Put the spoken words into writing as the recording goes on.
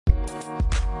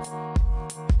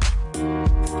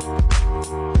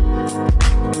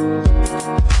Hey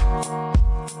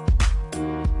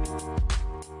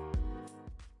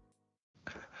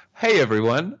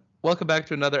everyone, welcome back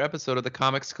to another episode of the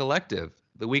Comics Collective,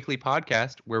 the weekly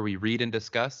podcast where we read and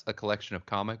discuss a collection of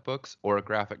comic books or a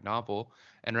graphic novel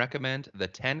and recommend the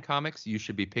 10 comics you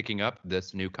should be picking up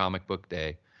this new comic book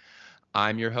day.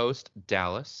 I'm your host,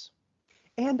 Dallas.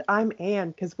 And I'm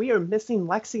Anne, because we are missing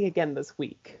Lexi again this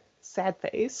week. Sad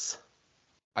face.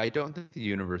 I don't think the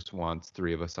universe wants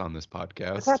three of us on this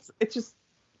podcast.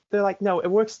 They're like, no,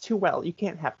 it works too well. You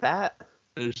can't have that.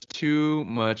 There's too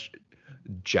much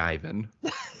jiving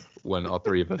when all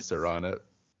three of us are on it.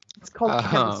 It's called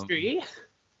chemistry.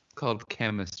 It's called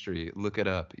chemistry. Look it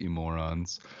up, you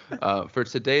morons. For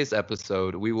today's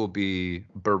episode, we will be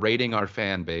berating our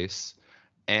fan base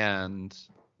and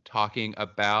talking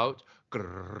about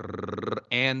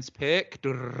Anne's pick.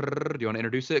 Do you want to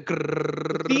introduce it?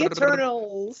 The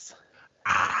Eternals.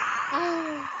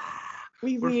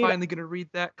 We're finally going to read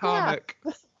that comic.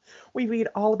 Yeah. We read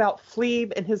all about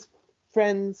Phlebe and his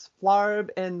friends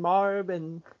Flarb and Marb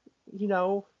and, you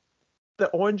know, the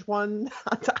orange one.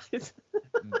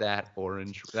 that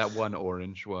one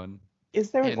orange one.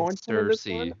 Is there an and orange one in this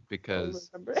one? Because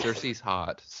Cersei's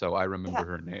hot, so I remember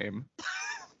her name.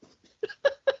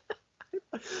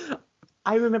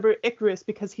 I remember Icarus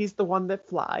because he's the one that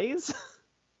flies.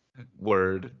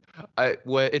 Word.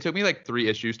 It took me like 3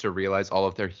 issues to realize all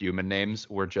of their human names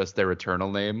were just their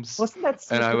eternal names. Wasn't that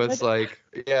so And I good? was like,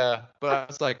 yeah, but I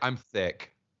was like, I'm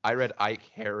thick. I read Ike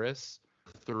Harris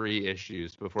 3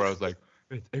 issues before I was like,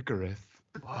 it's Icarus.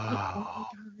 Wow. Oh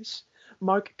my gosh.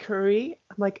 Mark Curry.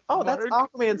 I'm like, oh, that's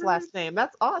Mark Aquaman's Curry. last name.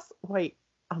 That's awesome. Wait,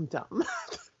 I'm dumb.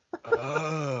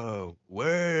 Oh,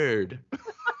 word.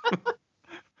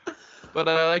 But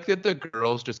I like that the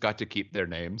girls just got to keep their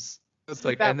names. It's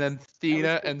like, and then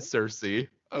Thena and Cersei.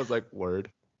 I was like, word.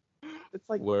 It's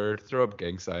like, Word. Throw up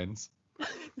gang signs.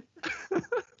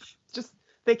 just,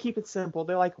 they keep it simple.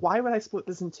 They're like, why would I split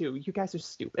this in 2? You guys are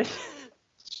stupid.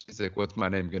 She's like, what's my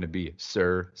name going to be?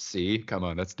 Sir C? Come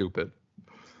on, that's stupid.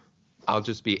 I'll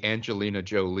just be Angelina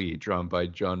Jolie, drawn by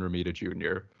John Romita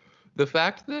Jr. The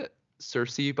fact that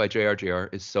Cersei by J.R.J.R.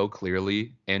 is so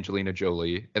clearly Angelina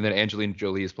Jolie, and then Angelina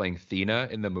Jolie is playing Thena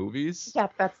in the movies. Yeah,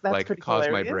 that's like pretty caused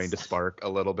hilarious. my brain to spark a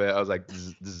little bit. I was like,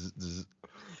 zzz, zzz, zzz.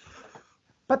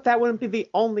 But that wouldn't be the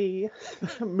only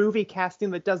movie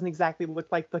casting that doesn't exactly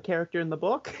look like the character in the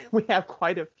book. We have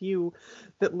quite a few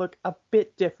that look a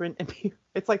bit different. And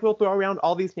it's like we'll throw around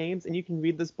all these names and you can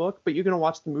read this book, but you're going to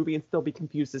watch the movie and still be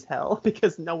confused as hell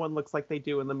because no one looks like they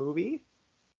do in the movie.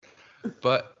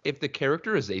 But if the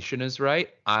characterization is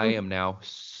right, I am now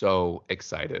so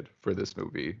excited for this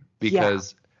movie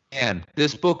because, man,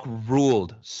 this book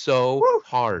ruled so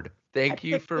hard. Thank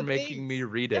you for making me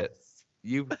read it.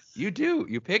 You do.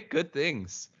 You pick good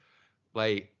things.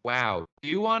 Like, wow. Do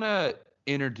you want to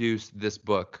introduce this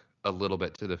book a little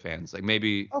bit to the fans? Like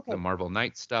maybe the Marvel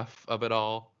Knight stuff of it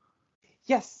all?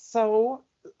 Yes. So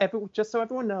just so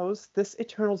everyone knows, this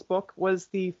Eternals book was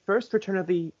the first return of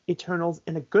the Eternals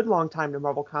in a good long time to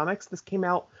Marvel Comics. This came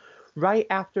out right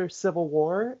after Civil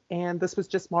War, and this was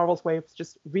just Marvel's way of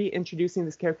just reintroducing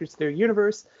these characters to their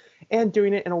universe and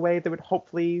doing it in a way that would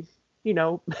hopefully, you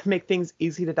know, make things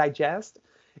easy to digest.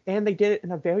 And they did it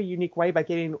in a very unique way by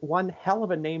getting one hell of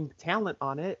a name talent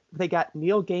on it. They got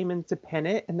Neil Gaiman to pen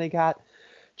it, and they got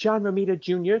John Romita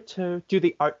Jr. to do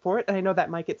the art for it. And I know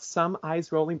that might get some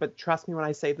eyes rolling, but trust me when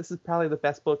I say this is probably the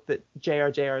best book that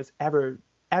J.R.J.R. has ever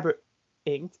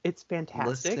inked. It's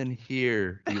fantastic. Listen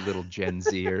here, you little Gen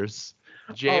Zers.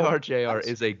 J.R.J.R.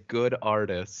 is a good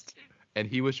artist, and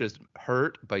he was just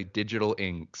hurt by digital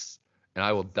inks. And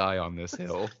I will die on this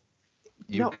hill.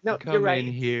 You can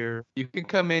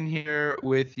come in here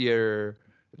with your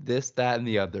this, that, and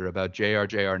the other about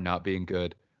J.R.J.R. not being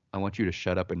good. I want you to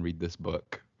shut up and read this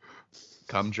book.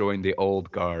 Come join the old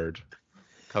guard.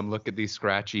 Come look at these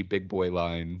scratchy big boy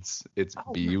lines. It's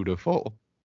beautiful.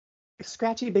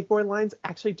 Scratchy big boy lines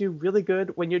actually do really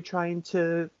good when you're trying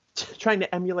to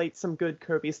emulate some good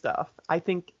Kirby stuff. I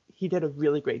think he did a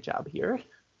really great job here.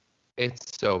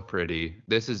 It's so pretty.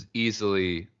 This is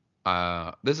easily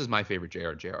this is my favorite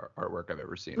J.R.J.R. artwork I've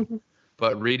ever seen. Mm-hmm.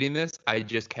 But reading this, I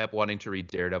just kept wanting to read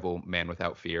Daredevil Man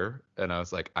Without Fear, and I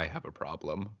was like, I have a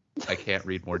problem. I can't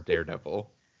read more Daredevil.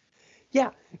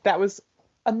 Yeah, that was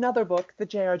another book that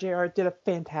J.R.J.R. did a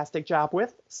fantastic job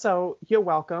with. So you're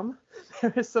welcome.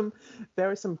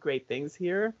 There are some great things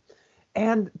here.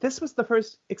 And this was the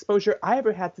first exposure I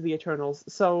ever had to the Eternals.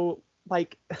 So,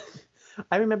 like,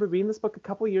 I remember reading this book a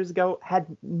couple years ago, had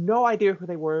no idea who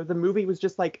they were. The movie was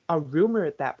just like a rumor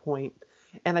at that point.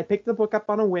 And I picked the book up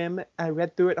on a whim. I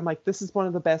read through it. I'm like, this is one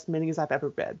of the best minis I've ever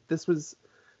read. This was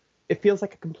it feels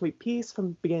like a complete piece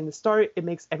from beginning to start. It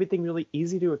makes everything really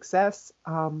easy to access.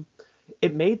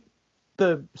 It made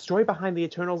the story behind the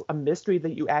Eternals a mystery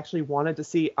that you actually wanted to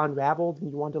see unraveled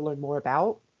and you wanted to learn more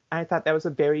about. I thought that was a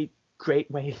very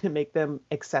great way to make them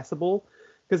accessible,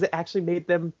 because it actually made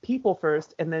them people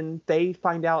first, and then they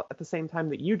find out at the same time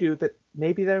that you do that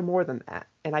maybe they're more than that.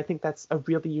 And I think that's a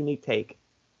really unique take.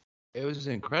 It was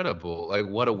incredible. Like,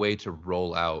 what a way to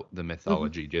roll out the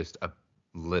mythology just a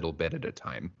little bit at a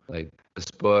time. Like, this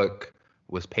book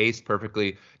was paced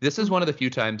perfectly. This is one of the few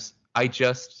times I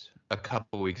just a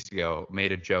couple weeks ago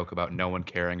made a joke about no one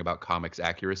caring about comics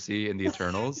accuracy in the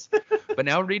Eternals. But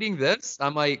now reading this,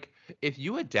 I'm like, if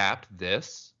you adapt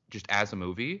this just as a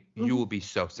movie, you will be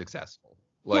so successful.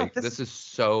 Like, this is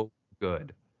so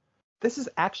good. This is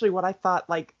actually what I thought.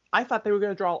 Like, I thought they were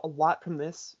going to draw a lot from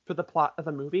this for the plot of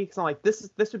the movie, because I'm like, this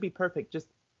would be perfect. Just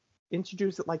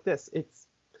introduce it like this.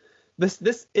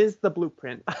 This is the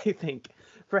blueprint, I think,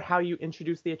 for how you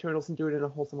introduce the Eternals and do it in a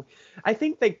wholesome way. I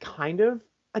think they kind of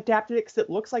adapted it because it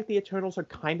looks like the Eternals are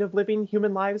kind of living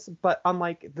human lives, but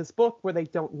unlike this book where they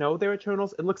don't know they're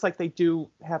Eternals, it looks like they do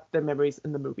have their memories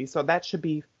in the movie. So that should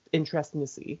be interesting to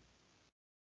see.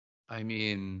 I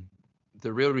mean,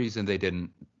 the real reason they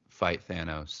didn't fight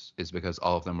Thanos is because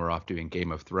all of them were off doing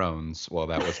Game of Thrones while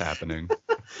that was happening.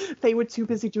 They were too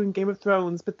busy doing Game of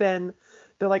Thrones, but then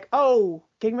they're like, oh,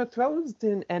 Game of Thrones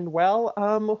didn't end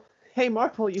well. Hey,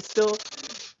 Marvel, you still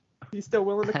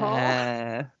willing to call?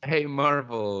 Hey,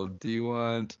 Marvel, do you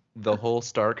want the whole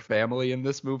Stark family in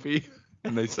this movie?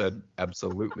 And they said,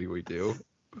 absolutely we do.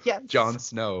 Yes. Jon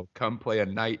Snow, come play a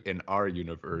knight in our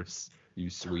universe, you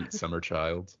sweet summer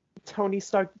child. Tony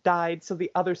Stark died so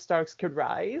the other Starks could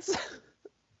rise.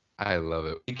 I love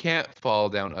it. You can't fall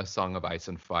down a Song of Ice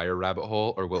and Fire rabbit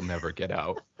hole or we'll never get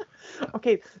out.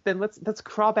 Okay, then let's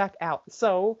crawl back out.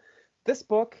 So this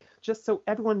book, just so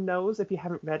everyone knows if you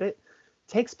haven't read it,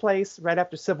 takes place right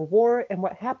after Civil War, and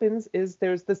what happens is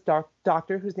there's this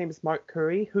doctor whose name is Mark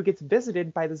Curry, who gets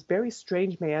visited by this very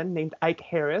strange man named Ike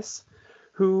Harris,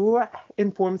 who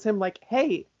informs him, like,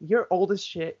 hey, you're old as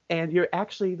shit, and you're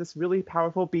actually this really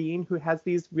powerful being who has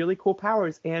these really cool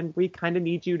powers, and we kind of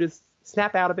need you to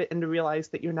snap out of it and to realize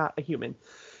that you're not a human.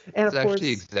 And it's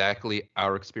actually exactly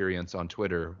our experience on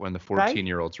Twitter when the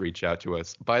 14-year-olds reach out to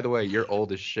us. By the way, you're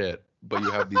old as shit, but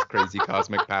you have these crazy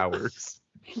cosmic powers.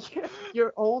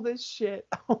 You're old as shit.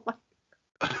 Oh my.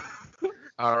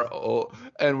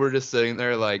 And we're just sitting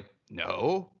there like,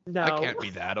 no, I can't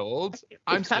be that old.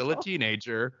 I'm still a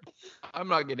teenager. I'm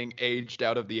not getting aged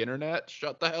out of the internet.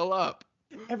 Shut the hell up.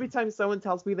 Every time someone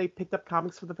tells me they picked up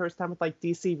comics for the first time with like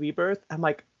DC Rebirth, I'm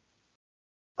like,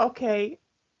 okay.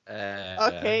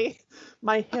 Okay.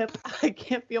 My hip. I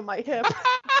can't feel my hip.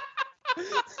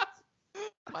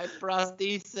 My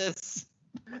prosthesis.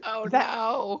 Oh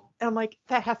no. And I'm like,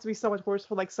 that has to be so much worse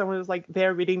for like someone who's like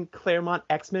there reading Claremont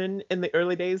X-Men in the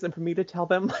early days, and for me to tell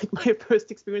them like my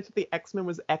first experience with the X-Men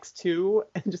was X2,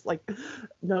 and just like,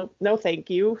 no thank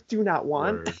you, do not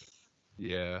want. Word.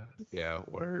 Yeah,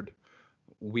 word.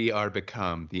 We are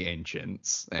become the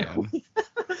ancients, and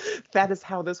that is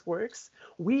how this works.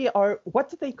 We are, what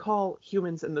did they call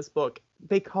humans in this book?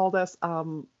 They called us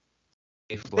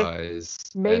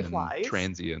mayflies. Mayflies.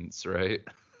 Transients, right?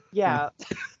 Yeah.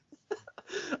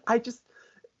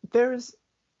 There's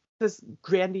this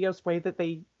grandiose way that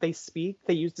they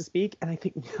use to speak, and I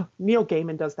think Neil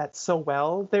Gaiman does that so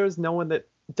well. There is no one that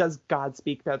does God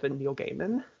speak better than Neil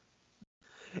Gaiman.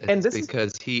 It's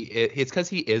because he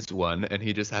is one, and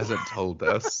he just hasn't told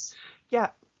us. Yeah,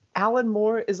 Alan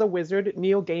Moore is a wizard.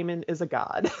 Neil Gaiman is a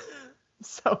god.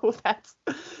 So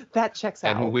that checks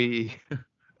out. And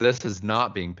this is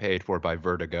not being paid for by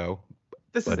Vertigo.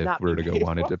 This is not Vertigo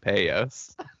wanted to pay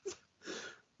us.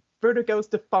 Vertigo's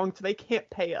defunct. They can't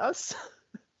pay us.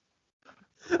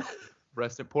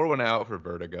 Pour one out for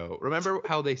Vertigo. Remember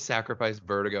how they sacrificed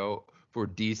Vertigo for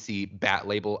DC Black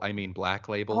Label?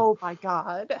 Oh my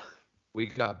god. We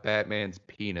got Batman's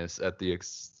penis at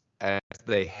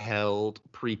they held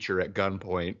Preacher at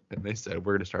gunpoint, and they said,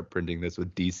 we're going to start printing this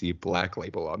with DC Black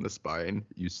Label on the spine,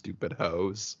 you stupid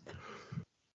hoes.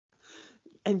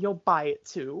 And you'll buy it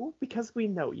too, because we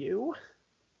know you.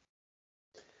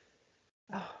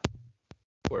 I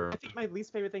think my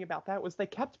least favorite thing about that was they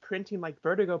kept printing like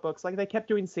Vertigo books. Like they kept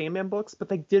doing Sandman books, but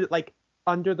they did it like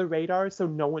under the radar so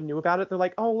no one knew about it. They're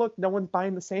like, oh look, no one's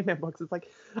buying the Sandman books. It's like,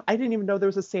 I didn't even know there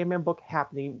was a Sandman book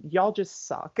happening. Y'all just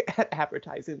suck at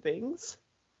advertising things.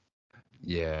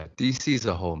 Yeah, DC's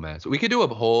a whole mess. We could do a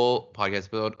whole podcast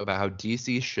about how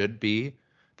DC should be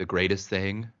the greatest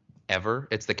thing ever.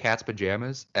 It's the cat's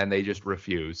pajamas, and they just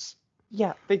refuse.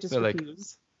 Yeah, they just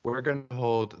refuse. We're going to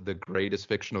hold the greatest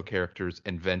fictional characters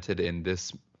invented in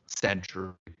this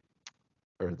century,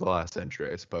 or the last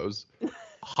century, I suppose,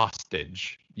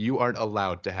 hostage. You aren't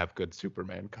allowed to have good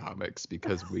Superman comics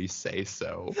because we say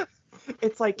so.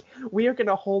 It's like we are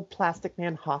gonna hold Plastic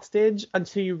Man hostage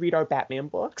until you read our Batman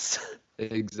books.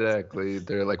 Exactly.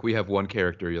 They're like, we have one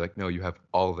character. You're like, no, you have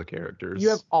all the You have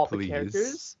characters, all the please.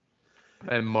 characters.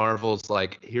 And Marvel's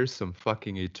like, here's some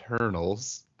fucking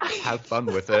Eternals. Have fun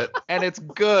with it. And it's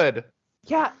good.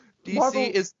 Yeah, DC Marvel.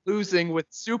 is losing with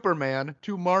Superman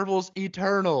to Marvel's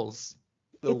Eternals.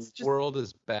 The It's just world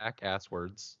is back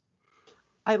asswards.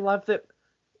 I love that.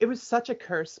 It was such a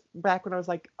curse back when I was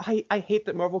like, I hate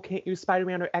that Marvel can't use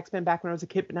Spider-Man or X-Men back when I was a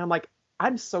kid, but now I'm like,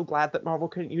 I'm so glad that Marvel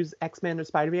couldn't use X-Men or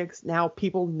Spider-Man because now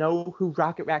people know who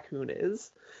Rocket Raccoon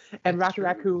is. And It's Rocket true.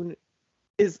 Raccoon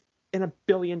is in a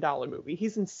billion-dollar movie.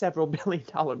 He's in several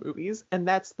billion-dollar movies, and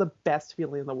that's the best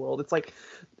feeling in the world. It's like,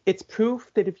 it's proof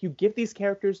that if you give these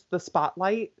characters the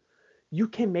spotlight, you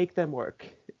can make them work.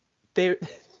 They,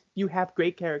 you have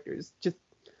great characters. Just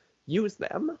use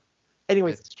them.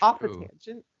 Anyways, It's off the true.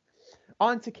 tangent.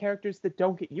 On to characters that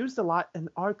don't get used a lot and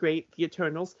are great, the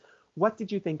Eternals. What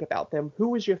did you think about them? Who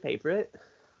was your favorite?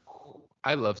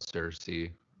 I love Cersei.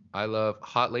 I love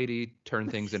hot lady turn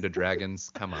things into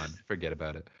dragons. Come on, forget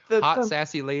about it. Hot The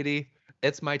sassy lady.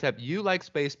 It's my type. You like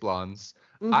space blondes.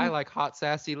 I mhm. like hot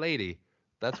sassy lady.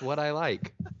 That's what I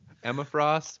like. Emma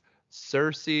Frost,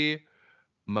 Cersei,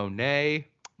 Monet,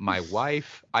 my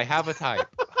wife. I have a type.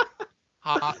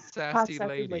 Hot Hot sassy sassy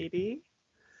lady. lady.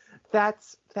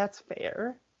 That's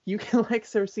fair. You can like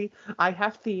Cersei. I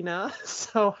have Thena,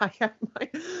 so I have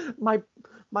my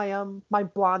my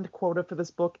blonde quota for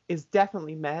this book is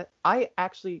definitely met. I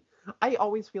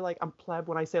always feel like I'm pleb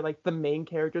when I say like the main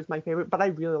character is my favorite, but I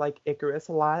really like Icarus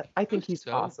a lot. I He think was he's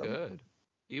so awesome. good.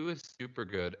 He was super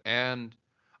good. And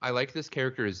I like this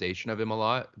characterization of him a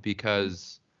lot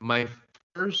because my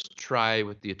first try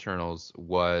with the Eternals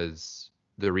was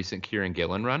the recent Kieran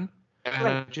Gillen run. And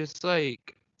Right. I'm just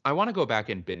like, I want to go back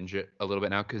and binge it a little bit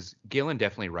now because Gillen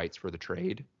definitely writes for the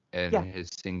trade and Yeah. his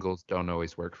singles don't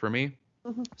always work for me.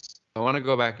 Hmm. I want to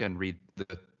go back and read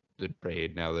the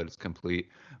trade now that it's complete.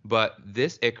 But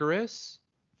this Icarus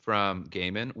from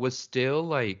Gaiman was still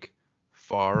like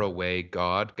far away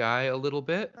God guy a little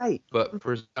bit, Right. but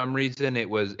for some reason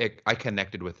I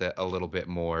connected with it a little bit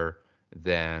more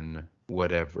than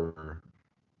whatever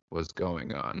was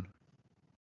going on.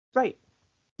 Right.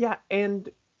 Yeah, and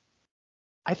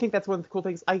I think that's one of the cool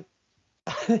things. I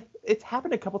it's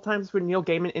happened a couple times where Neil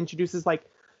Gaiman introduces like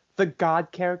the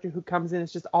god character who comes in.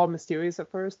 It's just all mysterious at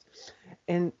first,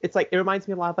 and it's like it reminds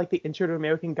me a lot of like the Intro to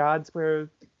American Gods, where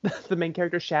the main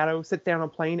character Shadow sits down on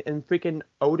a plane and freaking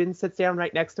Odin sits down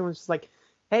right next to him. It's just like,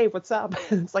 hey, what's up?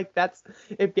 And it's like that's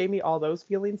it gave me all those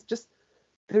feelings. Just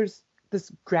there's this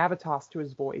gravitas to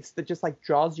his voice that just like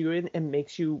draws you in and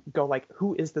makes you go like,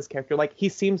 who is this character? Like he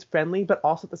seems friendly, but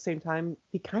also at the same time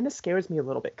he kind of scares me a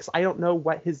little bit because I don't know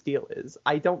what his deal is.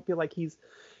 I don't feel like he's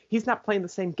not playing the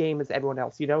same game as everyone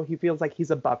else. You know, he feels like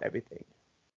he's above everything.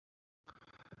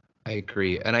 I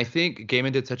agree. And I think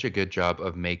Gaiman did such a good job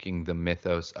of making the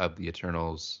mythos of the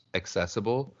Eternals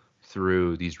accessible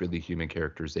through these really human Right.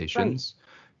 characterizations.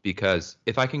 Because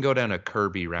if I can go down a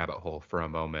Kirby rabbit hole for a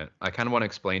moment, I kind of want to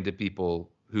explain to people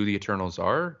who the Eternals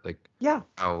are, like Yeah.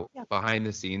 how Yeah. behind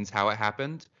the scenes, how it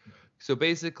happened. So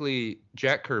basically,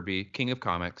 Jack Kirby, King of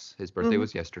Comics, his birthday Hmm.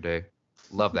 was yesterday.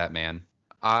 Love that man.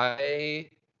 I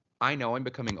I know I'm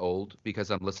becoming old because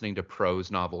I'm listening to prose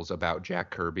novels about Jack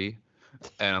Kirby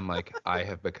and I'm like, I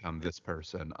have become this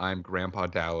person. I'm Grandpa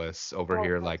Dallas over Oh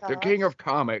here, my like, the king gosh. of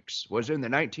comics was in the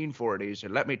 1940s,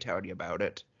 and let me tell you about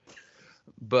it.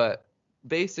 But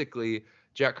basically,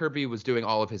 Jack Kirby was doing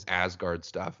all of his Asgard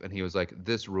stuff, and he was like,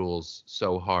 this rules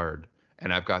so hard.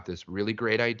 And I've got this really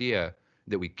great idea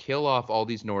that we kill off all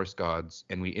these Norse gods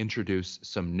and we introduce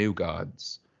some new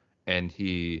gods. And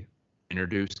he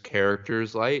introduced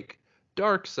characters like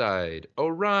Darkseid,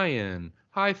 Orion,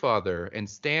 Highfather, and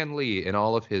Stan Lee in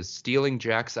all of his stealing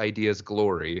Jack's ideas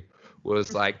glory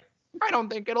was like, I don't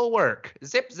think it'll work.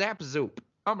 Zip, zap, zoop.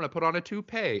 I'm going to put on a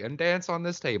toupee and dance on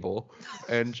this table.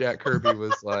 And Jack Kirby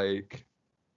was like,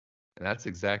 that's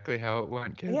exactly how it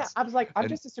went, Yeah, kids. I was like, I'm And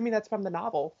just assuming that's from the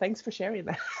novel. Thanks for sharing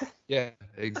that. yeah,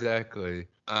 exactly.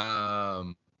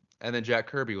 And then Jack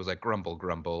Kirby was like, grumble,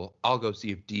 grumble. I'll go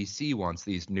see if DC wants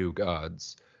these new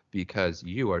gods because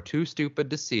you are too stupid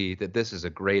to see that this is a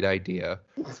great idea.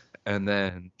 And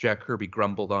then Jack Kirby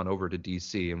grumbled on over to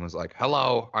DC and was like,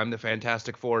 hello, I'm the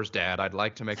Fantastic Four's dad. I'd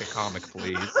like to make a comic,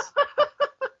 please.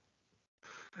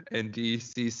 And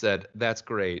DC said, that's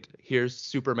great. Here's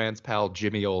Superman's pal,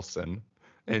 Jimmy Olsen.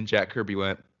 And Jack Kirby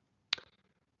went,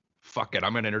 fuck it,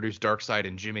 I'm going to introduce Darkseid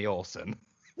and Jimmy Olsen.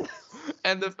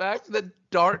 And the fact that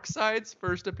Darkseid's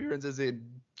first appearance is in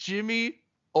Jimmy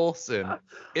Olsen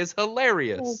is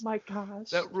hilarious. Oh my gosh.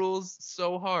 That rules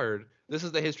so hard. This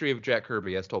is the history of Jack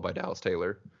Kirby as told by Dallas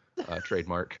Taylor,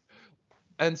 trademark.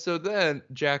 And so then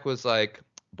Jack was like,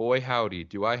 boy, howdy,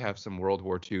 do I have some World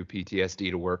War II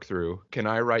PTSD to work through? Can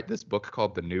I write this book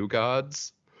called The New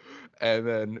Gods? And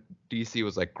then DC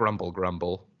was like, grumble,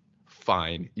 grumble.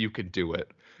 Fine, you can do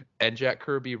it. And Jack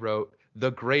Kirby wrote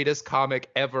the greatest comic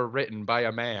ever written by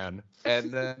a man.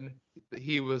 And then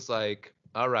he was like,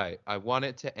 all right, I want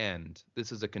it to end.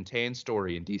 This is a contained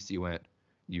story. And DC went,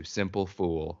 you simple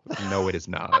fool. No, it is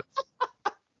not.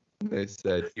 They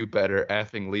said, you better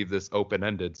effing leave this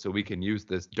open-ended so we can use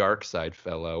this Darkseid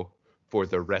fellow for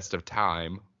the rest of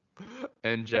time.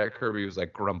 And Jack Kirby was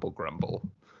like, grumble, grumble.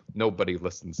 Nobody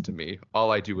listens to me.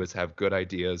 All I do is have good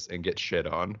ideas and get shit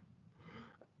on.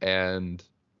 And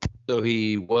so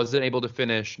he wasn't able to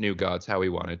finish New Gods how he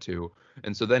wanted to.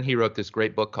 And so then he wrote this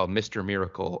great book called Mr.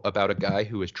 Miracle about a guy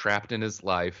who is trapped in his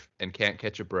life and can't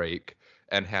catch a break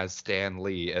and has Stan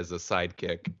Lee as a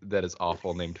sidekick that is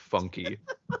awful named Funky.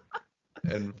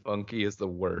 And Funky is the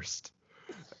worst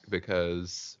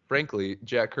because, frankly,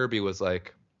 Jack Kirby was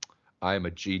like, I am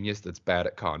a genius that's bad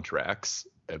at contracts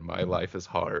and my life is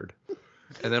hard.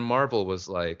 And then Marvel was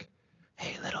like,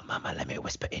 hey, little mama, let me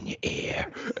whisper in your ear.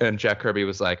 And Jack Kirby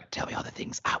was like, tell me all the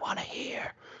things I want to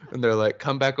hear. And they're like,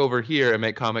 come back over here and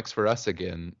make comics for us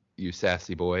again, you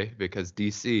sassy boy, because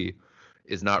DC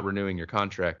is not renewing your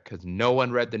contract because no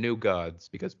one read The New Gods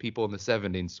because people in the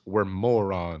 70s were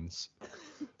morons.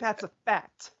 That's a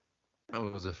fact. That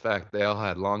was a fact. They all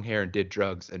had long hair and did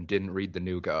drugs and didn't read The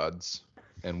New Gods.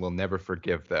 And we'll never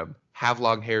forgive them. Have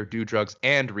long hair, do drugs,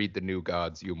 and read The New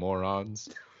Gods, you morons.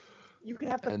 You can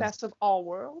have the best of all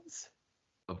worlds.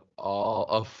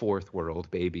 Of fourth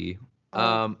world, baby.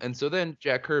 And so then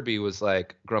Jack Kirby was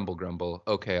like, grumble, grumble.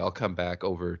 Okay, I'll come back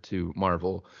over to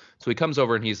Marvel. So he comes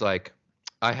over and he's like,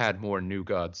 I had more New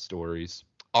Gods stories.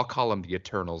 I'll call them the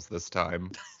Eternals this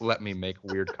time. Let me make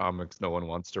weird comics no one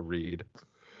wants to read.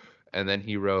 And then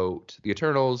he wrote The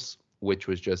Eternals, which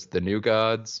was just the New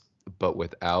Gods, but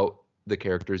without the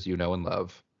characters you know and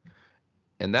love.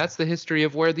 And that's the history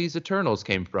of where these Eternals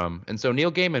came from. And so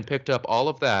Neil Gaiman picked up all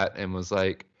of that and was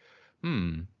like,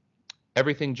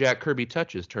 everything Jack Kirby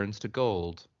touches turns to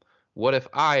gold. What if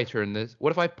I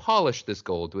polish this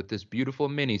gold with this beautiful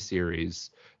miniseries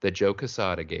that Joe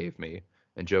Quesada gave me?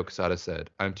 And Joe Quesada said,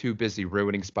 I'm too busy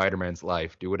ruining Spider-Man's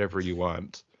life. Do whatever you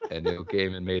want. And Neil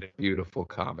Gaiman made a beautiful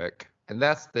comic. And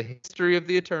that's the history of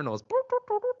the Eternals.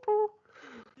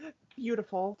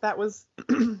 Beautiful. That was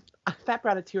that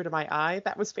brought a tear to my eye.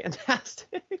 That was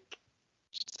fantastic.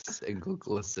 Single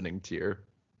glistening tear.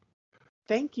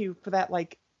 Thank you for that,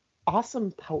 like,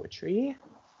 awesome poetry.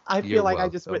 I feel You're like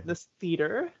welcome. I just witnessed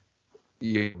theater.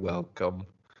 You're welcome.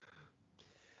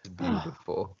 It's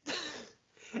beautiful.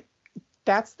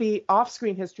 That's the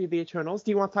off-screen history of the Eternals. Do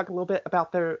you want to talk a little bit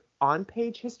about their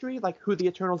on-page history, like who the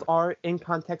Eternals are in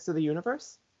context of the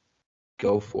universe?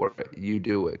 Go for it. You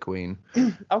do it, Queen.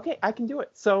 Okay, I can do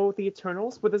it. So the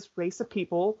Eternals were this race of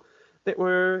people that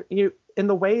were, in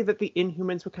the way that the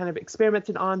Inhumans were kind of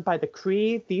experimented on by the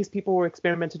Kree, these people were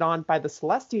experimented on by the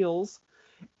Celestials.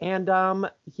 And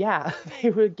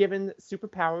they were given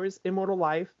superpowers, immortal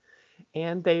life,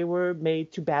 and they were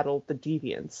made to battle the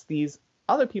Deviants. These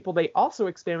other people they also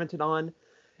experimented on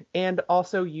and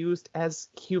also used as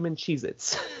human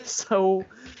Cheez-Its. So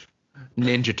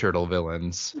Ninja Turtle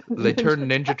villains. They turned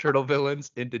Ninja Turtle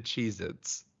villains into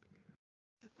Cheez-Its.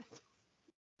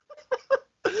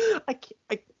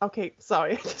 Okay,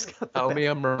 sorry. I just got Tell me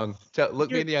I'm wrong.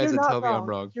 Look me in the eyes and tell me I'm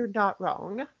wrong. You're not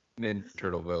wrong. Ninja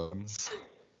Turtle villains.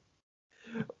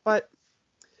 But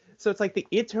so it's like the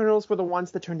Eternals were the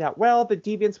ones that turned out well, the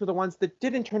Deviants were the ones that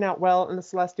didn't turn out well, and the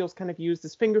Celestials kind of used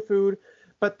as finger food,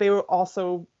 but they were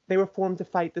formed to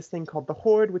fight this thing called the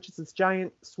Horde, which is this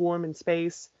giant swarm in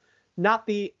space. Not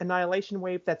the Annihilation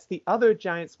Wave, that's the other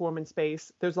giant swarm in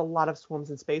space. There's a lot of swarms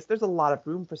in space. There's a lot of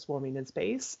room for swarming in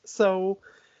space. So,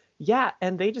 yeah,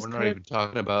 and they just We're not even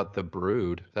talking about the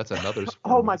Brood. That's another swarm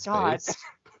Oh my god.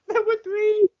 There were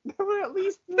three. There were at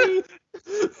least three.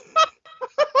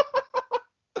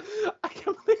 I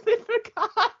completely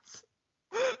forgot.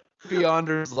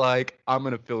 Beyonder's like, I'm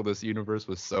going to fill this universe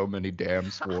with so many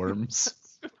damn swarms.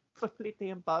 So many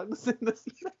damn bugs in this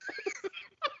universe.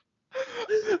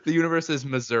 The universe is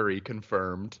Missouri,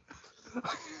 confirmed. I'm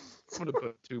going to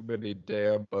put too many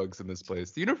damn bugs in this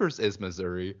place. The universe is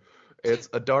Missouri. It's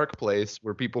a dark place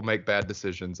where people make bad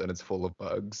decisions and it's full of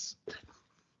bugs.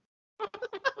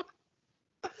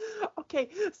 Okay,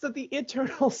 so the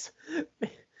Eternals,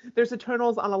 there's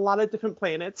Eternals on a lot of different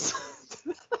planets.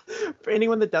 For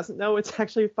anyone that doesn't know, it's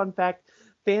actually a fun fact.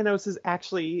 Thanos is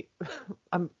actually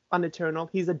an Eternal.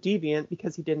 He's a deviant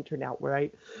because he didn't turn out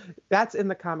right. That's in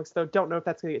the comics, though. Don't know if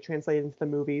that's going to get translated into the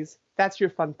movies. That's your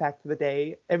fun fact for the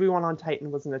day. Everyone on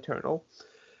Titan was an Eternal.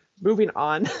 Moving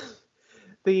on,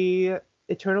 the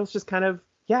Eternals just kind of,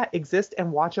 exist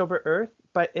and watch over Earth.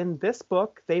 But in this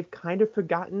book, they've kind of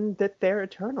forgotten that they're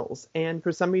Eternals, and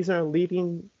for some reason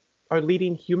are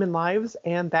leading human lives.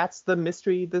 And that's the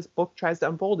mystery this book tries to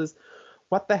unfold: is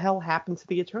what the hell happened to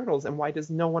the Eternals, and why does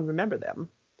no one remember them?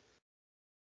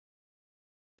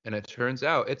 And it turns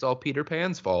out it's all Peter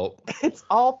Pan's fault. It's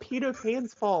all Peter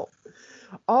Pan's fault.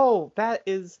 Oh, that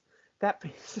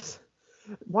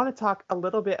want to talk a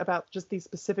little bit about just these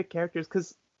specific characters,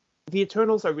 because the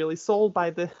Eternals are really sold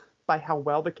by how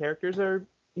well the characters are,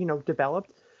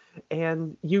 developed.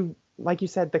 And like you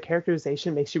said, the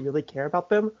characterization makes you really care about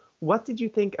them. What did you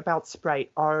think about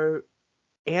Sprite, our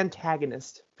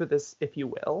antagonist for this, if you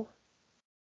will?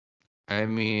 I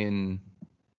mean,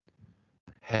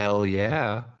 hell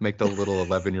yeah. Make the little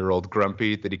 11-year-old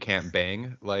grumpy that he can't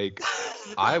bang. Like,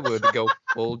 I would go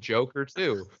full Joker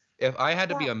too. If I had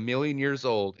to be a million years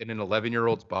old in an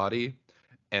 11-year-old's body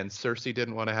and Cersei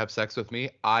didn't want to have sex with me,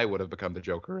 I would have become the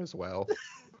Joker as well.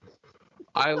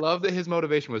 I love that his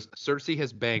motivation was Cersei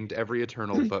has banged every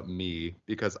Eternal but me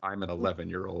because I'm an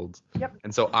 11-year-old. Yep.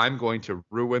 And so I'm going to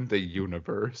ruin the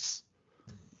universe.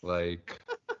 Like,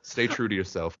 stay true to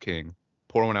yourself, King.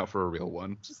 Pour one out for a real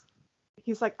one.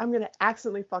 He's like, I'm going to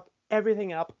accidentally fuck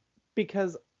everything up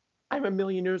because I'm a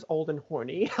million years old and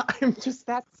horny.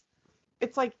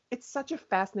 It's like, it's such a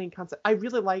fascinating concept. I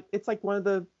really like, it's like one of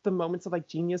the moments of like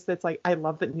genius that's like, I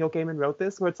love that Neil Gaiman wrote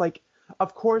this, where it's like,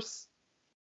 of course,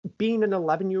 being an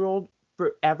 11-year-old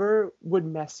forever would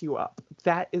mess you up.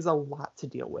 That is a lot to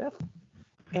deal with.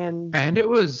 And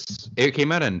it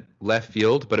came out in left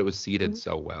field, but it was seeded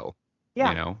so well.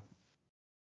 Yeah.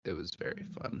 It was very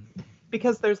fun.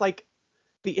 Because there's like,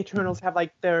 the Eternals have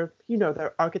like their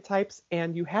archetypes,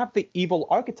 and you have the evil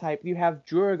archetype. You have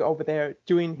Druig over there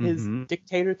doing his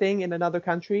dictator thing in another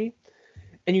country.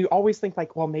 And you always think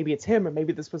like, well, maybe it's him, or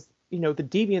maybe this was, the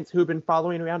deviants who have been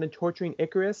following around and torturing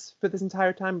Icarus for this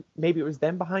entire time. Maybe it was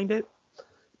them behind it.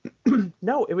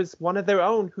 No, it was one of their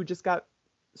own who just got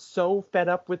so fed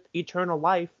up with eternal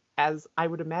life, as I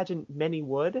would imagine many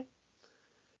would.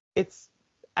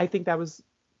 I think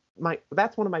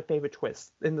that's one of my favorite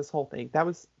twists in this whole thing. That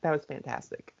was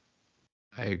fantastic.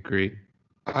 I agree.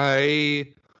 I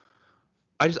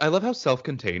love how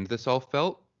self-contained this all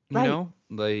felt.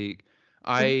 Like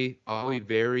I'll be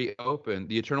very open.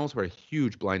 The Eternals were a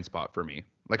huge blind spot for me.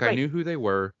 Like, I knew who they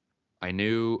were. I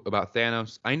knew about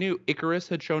Thanos. I knew Icarus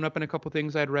had shown up in a couple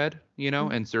things I'd read,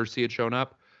 and Cersei had shown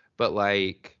up. But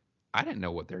like, I didn't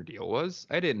know what their deal was.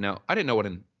 I didn't know what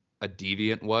a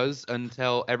deviant was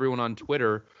until everyone on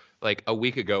Twitter like a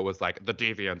week ago was like, the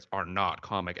deviants are not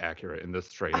comic accurate in this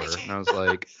trailer. And I was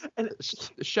like,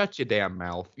 shut your damn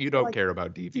mouth. You don't care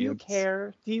about deviants. Do you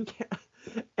care?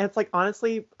 And it's like,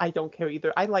 honestly, I don't care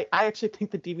either. I actually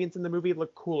think the deviants in the movie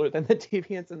look cooler than the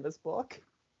deviants in this book.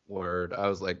 Word. I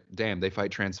was like, damn, they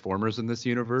fight Transformers in this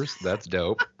universe? That's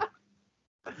dope.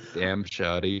 Damn,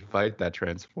 shoddy. Fight that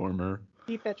Transformer.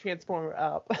 Keep that Transformer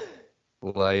up.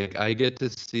 Like, I get to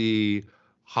see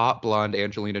hot blonde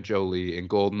Angelina Jolie in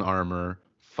golden armor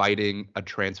fighting a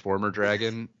Transformer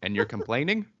dragon, and you're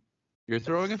complaining? You're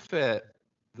throwing a fit.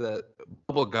 The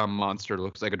bubblegum monster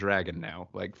looks like a dragon now.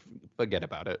 Like, forget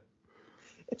about it.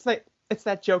 It's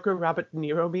that Joker Robert De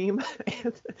Niro meme.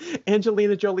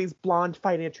 Angelina Jolie's blonde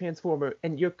fighting a Transformer,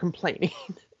 and you're complaining.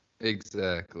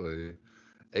 Exactly.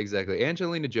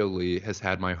 Angelina Jolie has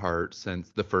had my heart since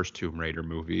the first Tomb Raider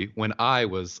movie, when I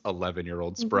was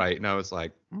 11-year-old Sprite, and I was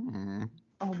like,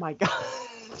 Oh my god.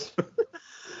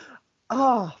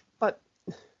 Oh, but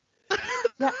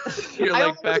yeah. You're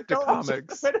like, back to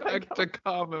comics. Back to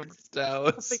comics,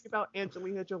 Dallas. Think about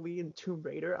Angelina Jolie and Tomb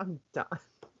Raider. I'm done.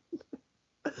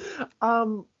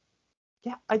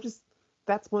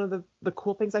 That's one of the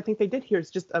cool things I think they did here,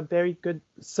 is just a very good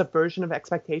subversion of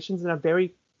expectations and a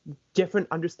very different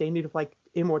understanding of like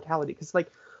immortality. Because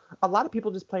like a lot of people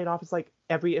just play it off as like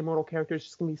every immortal character is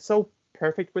just gonna be so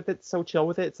perfect with it, so chill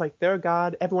with it. It's like they're a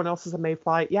god, everyone else is a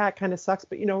mayfly. Yeah, it kind of sucks,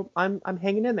 but I'm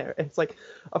hanging in there. It's like,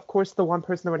 of course, the one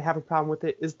person that would have a problem with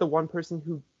it is the one person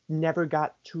who never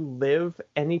got to live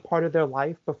any part of their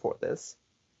life before this,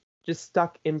 just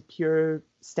stuck in pure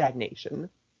stagnation.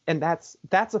 And that's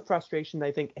a frustration that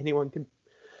I think anyone can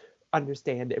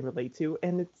understand and relate to.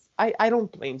 And I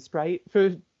don't blame Sprite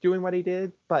for doing what he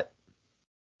did, but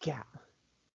yeah.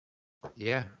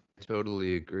 Yeah, I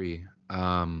totally agree.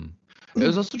 It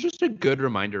was also just a good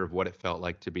reminder of what it felt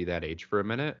like to be that age for a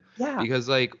minute. Yeah. Because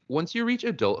like once you reach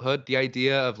adulthood, the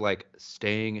idea of like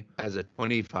staying as a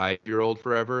 25-year-old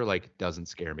forever like doesn't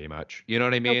scare me much. You know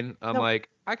what I Nope. mean? I'm Nope. like,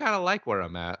 I kind of like where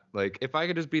I'm at. Like if I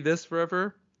could just be this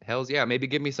forever, hell's yeah. Maybe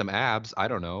give me some abs. I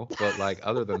don't know. But like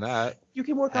other than that, You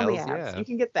can work on the hell's abs. yeah. You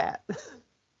can get that.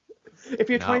 If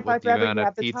you're Not with 25 the forever, you amount have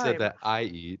of the pizza time. that I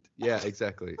eat. Yeah,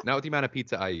 exactly. Not with the amount of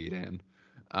pizza I eat, Anne.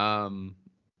 Um,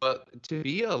 but to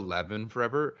be 11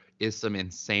 forever is some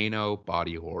insano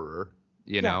body horror,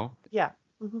 you Yeah. know? Yeah.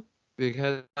 Hmm.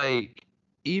 Because like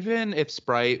even if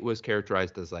Sprite was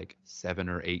characterized as like 7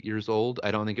 or 8 years old,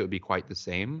 I don't think it would be quite the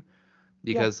same.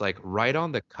 Yeah. Because like right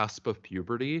on the cusp of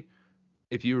puberty,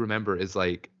 if you remember, is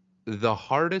like the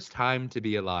hardest time to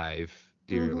be alive,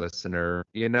 dear Hmm. listener.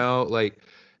 You know, like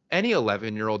any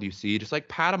 11-year-old you see, just like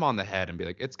pat them on the head and be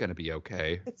like, it's going to be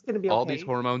okay. It's gonna be All these okay.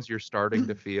 hormones you're starting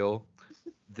to feel,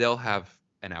 they'll have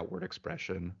an outward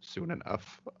expression soon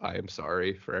enough. I am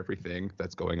sorry for everything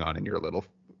that's going on in your little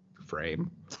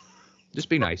frame. Just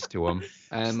be nice to them. Just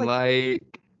And like,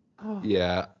 like, oh,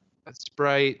 yeah,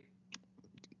 Sprite,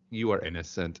 you are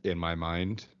innocent in my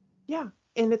mind. yeah.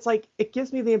 And it's like it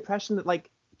gives me the impression that like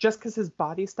just because his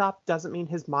body stopped doesn't mean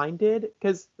his mind did.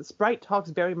 Because Sprite talks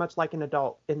very much like an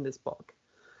adult in this book.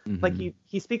 Like Hmm.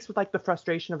 he speaks with like the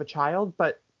frustration of a child,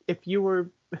 but if you were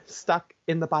stuck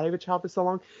in the body of a child for so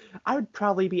long, I would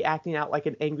probably be acting out like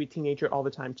an angry teenager all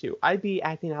the time too. I'd be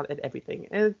acting out at everything.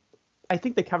 And I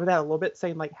think they cover that a little bit,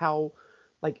 saying like how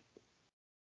like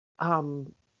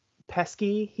um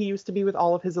pesky he used to be with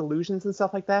all of his illusions and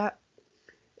stuff like that.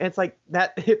 And it's like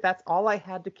that if that's all I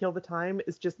had to kill the time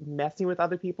is just messing with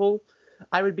other people,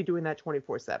 I would be doing that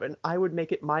 24/7. I would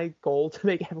make it my goal to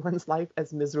make everyone's life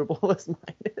as miserable as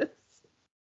mine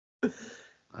is.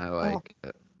 I Oh, like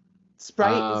it.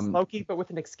 Sprite is Um, Loki, but with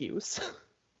an excuse.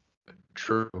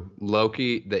 True.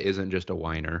 Loki, that isn't just a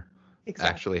whiner,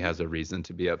 actually Exactly. has a reason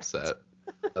to be upset.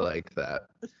 I like that.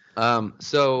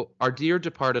 So our dear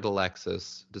departed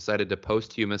Alexis decided to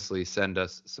posthumously send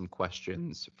us some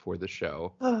questions for the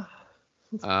show. And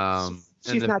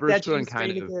She's the not dead. first She's one just kind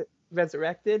waiting to of, get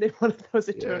resurrected in one of those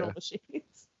eternal yeah,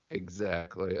 machines.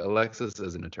 exactly. Alexis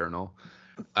is an eternal.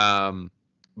 Um,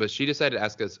 but she decided to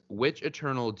ask us, which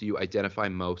eternal do you identify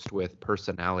most with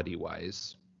personality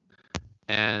wise?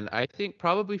 And I think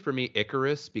probably for me,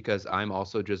 Icarus, because I'm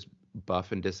also just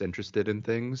buff and disinterested in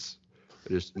things.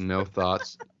 Just no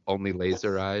thoughts, only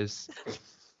laser eyes.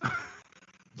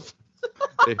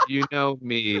 If you know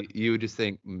me, you just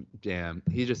think, Damn,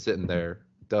 he's just sitting there,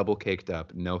 double caked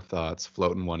up, no thoughts,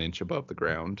 floating 1 inch above the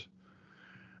ground."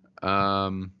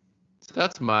 So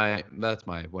that's my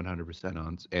 100%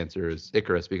 on answer is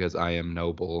Icarus because I am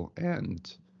noble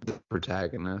and the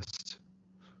protagonist.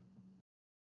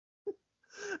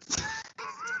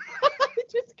 I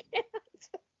just can't.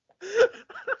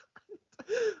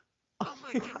 Oh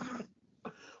my god.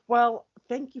 Well,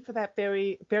 thank you for that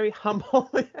very, very humble,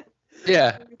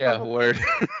 Yeah, very yeah, humble. word.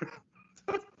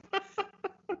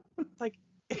 It's like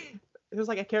it was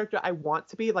like a character I want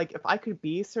to be. Like if I could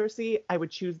be Cersei, I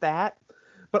would choose that.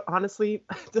 But honestly,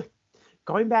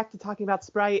 going back to talking about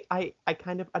Sprite, I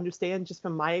kind of understand just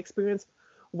from my experience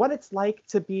what it's like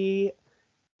to be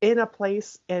in a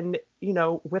place and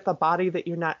with a body that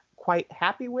you're not quite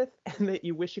happy with and that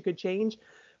you wish you could change.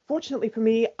 Fortunately for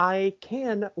me, I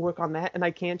can work on that and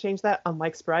I can change that,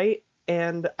 unlike Sprite.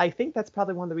 And I think that's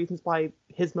probably one of the reasons why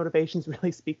his motivations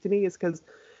really speak to me, is because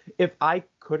if I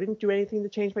couldn't do anything to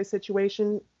change my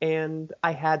situation and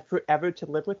I had forever to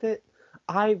live with it,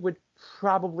 I would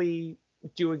probably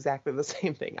do exactly the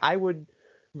same thing. I would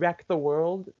wreck the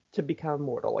world to become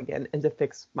mortal again and to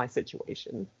fix my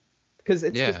situation, because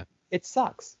it's just Yeah, it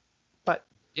sucks. But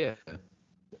yeah.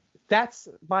 that's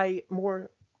my more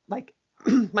like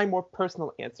my more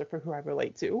personal answer for who I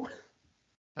relate to.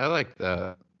 I like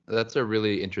that. That's a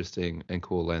really interesting and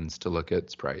cool lens to look at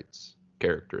Sprite's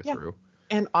character Yeah. through.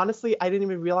 And honestly, I didn't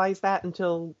even realize that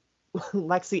until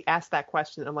Lexi asked that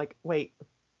question. I'm like, wait,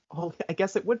 oh, I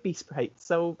guess it would be Sprite.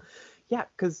 So, yeah,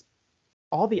 because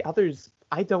all the others,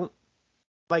 I don't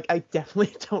like. I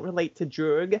definitely don't relate to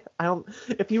Drug. I don't.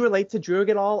 If you relate to Drug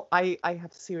at all, I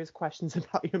have serious questions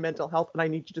about your mental health, and I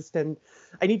need you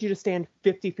to stand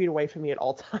 50 feet away from me at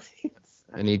all times.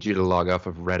 I need you to log off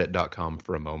of reddit.com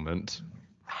for a moment.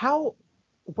 How?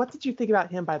 What did you think about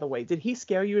him, by the way? Did he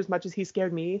scare you as much as he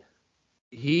scared me?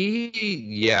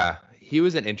 Yeah, he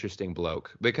was an interesting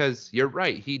bloke because you're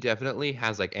right. He definitely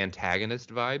has like antagonist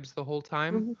vibes the whole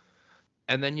time. Mhm.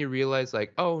 And then you realize,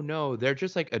 like, oh no, they're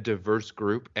just like a diverse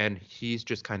group and he's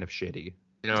just kind of shitty.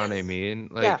 You know what I mean?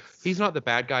 Yeah. Like, he's not the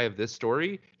bad guy of this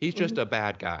story. He's just Mhm. a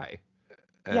bad guy.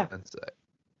 Yeah. And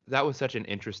that was such an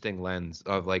interesting lens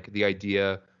of like the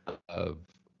idea of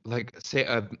like say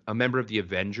a member of the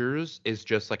Avengers is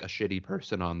just like a shitty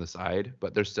person on the side,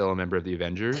 but they're still a member of the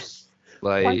Avengers.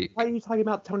 Why Like are you talking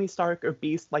about Tony Stark or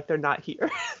Beast like they're not here?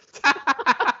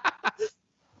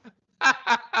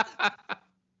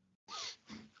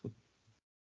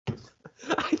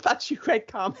 I thought you read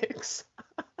comics.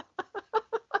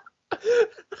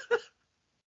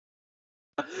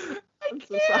 I'm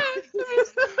so sorry.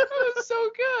 That was so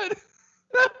good.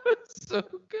 That was so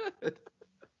good.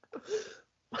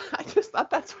 I just thought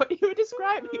that's what you were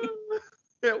describing.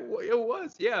 It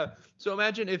was, yeah. So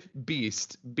imagine if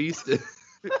Beast, imagine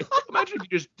if you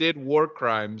just did war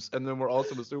crimes and then we're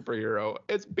also a superhero.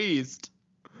 It's Beast.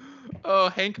 Oh,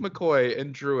 Hank McCoy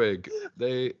and Druig.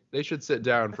 They should sit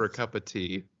down for a cup of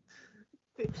tea.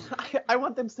 I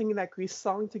want them singing that Grease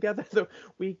song together. The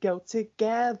we go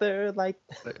together, like,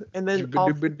 and then all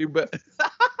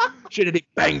Shittity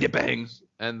bang to bang,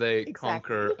 and they Exactly.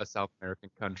 conquer a South American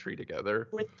country together.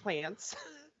 with plants.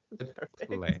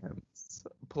 Perfect.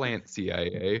 Plant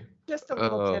CIA. Just a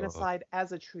little Oh. genocide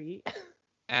as a treat.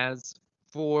 As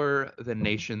for the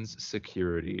nation's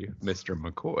security, Mr.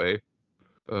 McCoy.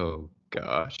 Oh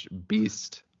gosh,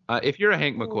 Beast. If you're a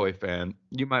Hank McCoy fan,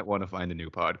 you might want to find a new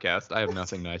podcast. I have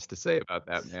nothing nice to say about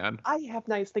that man. I have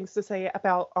nice things to say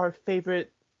about our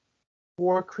favorite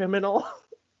war criminal.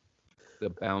 The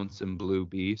bouncing blue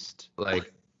beast.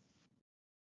 Like,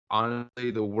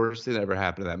 honestly, the worst thing that ever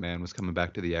happened to that man was coming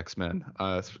back to the X-Men.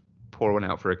 Pour one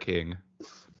out for a king.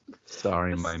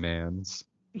 Sorry, my mans.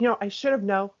 You know, I should have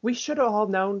known. We should have all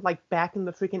known, like back in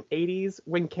the freaking 80s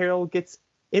when Carol gets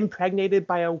impregnated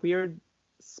by a weird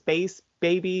space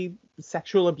baby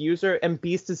sexual abuser, and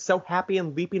Beast is so happy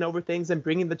and leaping over things and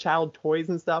bringing the child toys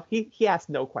and stuff. He asked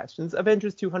no questions.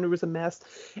 Avengers 200 was a mess,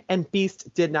 and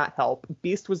Beast did not help.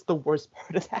 Beast was the worst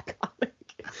part of that comic.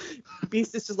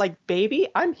 Beast is just like, baby,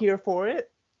 I'm here for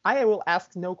it. I will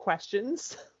ask no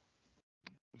questions.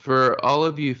 For all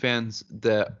of you fans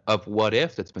of What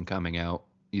If that's been coming out,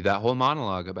 that whole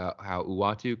monologue about how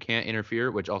Uatu can't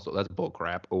interfere, which also that's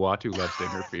bullcrap. Uatu loves to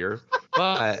interfere,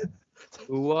 but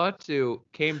Uatu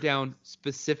came down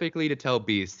specifically to tell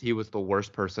Beast he was the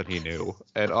worst person he knew,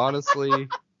 and honestly,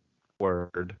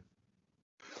 word.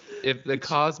 If the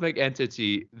cosmic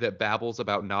entity that babbles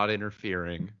about not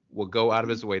interfering will go out of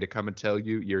his way to come and tell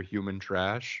you you're human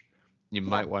trash, you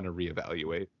might want to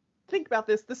reevaluate. Think about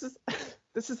this.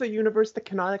 This is a universe that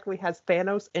canonically has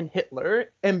Thanos and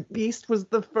Hitler, and Beast was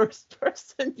the first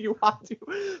person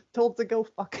Uatu told to go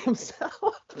fuck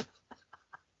himself.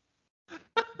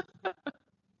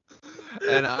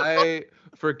 And I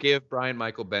forgive Brian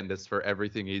Michael Bendis for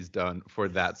everything he's done for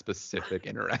that specific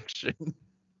interaction.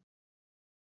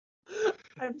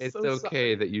 It's so okay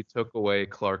sorry. that you took away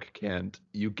Clark Kent.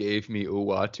 You gave me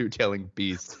Uatu telling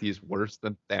Beast he's worse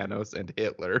than Thanos and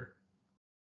Hitler.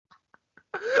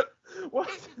 What?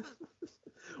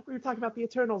 We were talking about the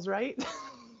Eternals, right?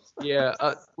 Yeah,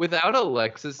 without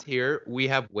Alexis here, we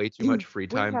have way too much free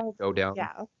time to go down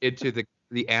into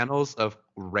the annals of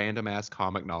random ass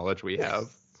comic knowledge we have.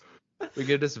 We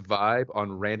can just vibe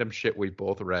on random shit we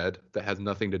both read that has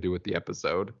nothing to do with the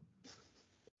episode.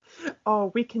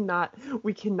 Oh, we cannot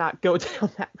go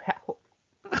down that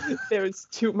route. There's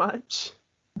too much.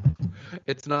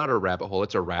 It's not a rabbit hole,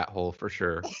 it's a rat hole for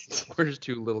sure. We're just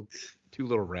two little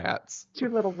rats. Two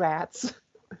little rats.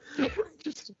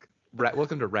 Just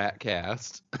welcome to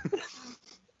Ratcast.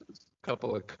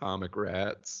 Couple of comic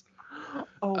rats.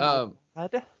 Oh my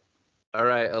God. All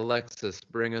right, Alexis,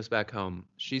 bring us back home.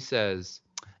 She says,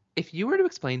 if you were to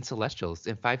explain Celestials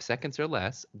in 5 seconds or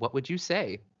less, what would you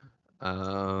say?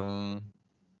 5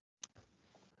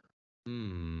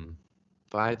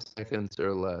 seconds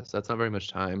or less. That's not very much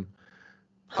time.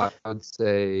 I would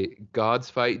say gods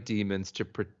fight demons to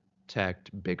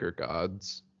protect bigger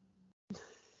gods.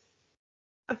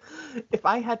 If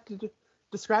I had to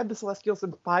describe the Celestials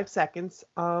in 5 seconds,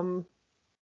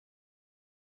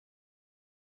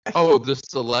 Oh, the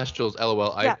Celestials,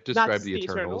 LOL. Yeah, I described not the the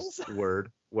Eternals.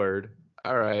 Word.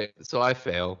 All right, so I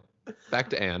fail.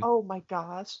 Back to Anne. Oh my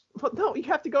gosh. Well, no, you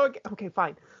have to go again. Okay,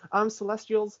 fine.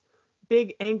 Celestials,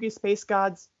 big angry space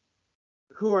gods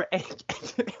who are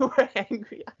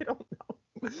angry. I don't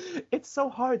know. It's so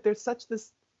hard. There's such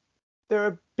this. They're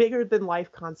a bigger than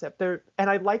life concept. And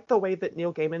I like the way that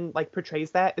Neil Gaiman like portrays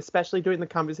that, especially during the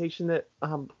conversation that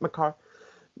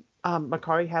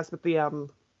Makari has with the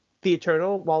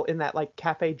Eternal while in that like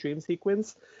cafe dream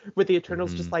sequence with the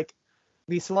Eternals just like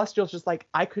the Celestials just like,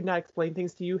 I could not explain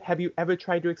things to you. Have you ever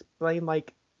tried to explain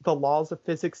like the laws of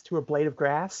physics to a blade of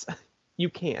grass, you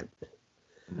can't.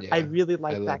 Yeah, I really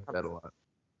I like like that that a concept. lot.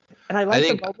 And I I like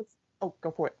the think. moments. Oh,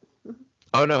 go for it.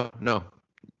 Oh no,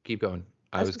 keep going.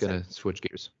 I I was was gonna say, gonna switch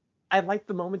gears. I like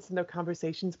the moments in their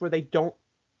conversations where they don't,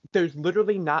 there's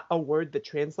literally not a word that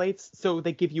translates, so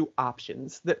they give you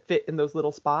options that fit in those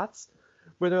little spots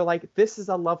where they're like, this is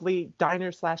a lovely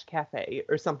diner slash cafe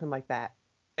or something like that.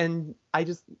 And I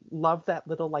just love that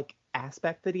little like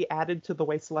aspect that he added to the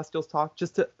way Celestials talk,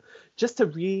 just to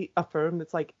reaffirm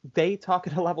that's like they talk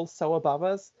at a level so above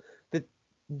us that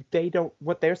they don't,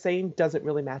 what they're saying doesn't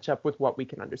really match up with what we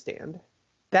can understand.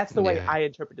 That's the way Yeah. I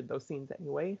interpreted those scenes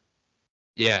anyway.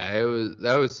 Yeah,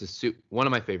 that was one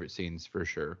of my favorite scenes for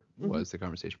sure Hmm. was the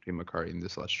conversation between Makari and the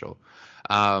Celestial.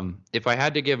 If I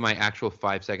had to give my actual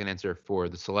 5-second answer for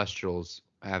the Celestials,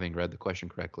 having read the question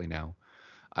correctly now,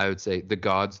 I would say the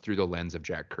gods through the lens of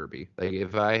Jack Kirby. Like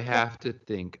if I Yeah, have to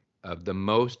think of the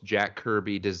most Jack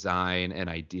Kirby design and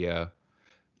idea,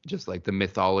 just like the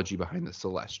mythology behind the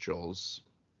Celestials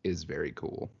is very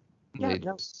cool. yeah, They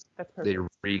no, just that's they perfect.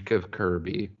 reek of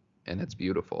Kirby, and it's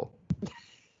beautiful.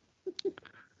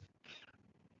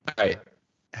 All right.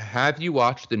 Have you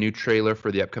watched the new trailer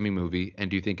for the upcoming movie, and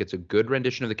do you think it's a good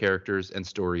rendition of the characters and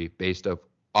story based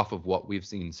off of what we've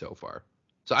seen so far?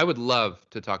 So I would love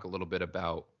to talk a little bit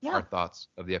about our Yeah. thoughts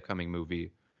of the upcoming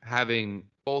movie. Having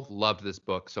both loved this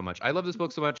book so much, I love this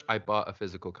book so much, I bought a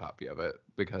physical copy of it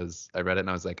because I read it and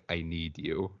I was like, I need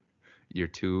you. You're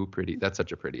too pretty. That's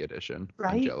such a pretty edition. I'm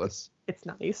Right? jealous. It's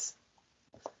nice.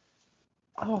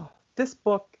 Oh, this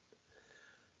book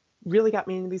really got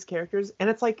me into these characters, and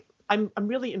it's like I'm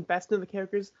really invested in the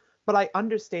characters, but I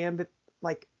understand that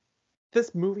like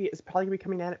this movie is probably gonna be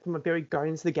coming at it from a very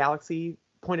Guardians of the Galaxy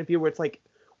point of view, where it's like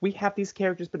we have these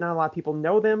characters, but not a lot of people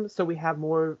know them, so we have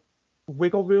more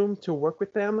wiggle room to work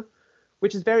with them,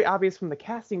 which is very obvious from the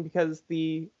casting because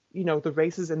the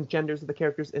races and genders of the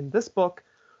characters in this book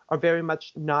are very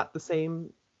much not the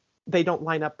same. They don't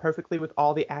line up perfectly with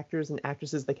all the actors and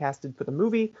actresses they casted for the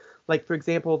movie. Like, for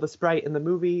example, the sprite in the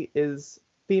movie is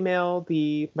female,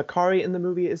 the Makari in the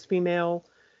movie is female,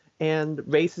 and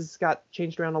races got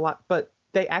changed around a lot. But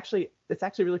it's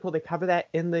actually really cool. They cover that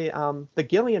in the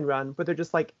Gillian run, where they're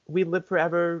just like, we live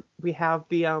forever. We have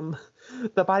the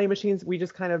the body machines. We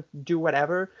just kind of do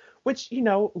whatever. Which,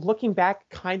 looking back,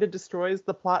 kind of destroys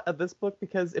the plot of this book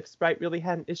because if Sprite really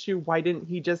had an issue, why didn't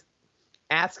he just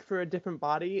ask for a different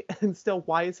body? And still,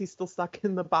 why is he still stuck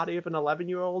in the body of an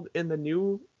 11-year-old in the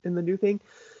new thing?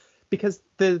 Because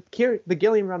the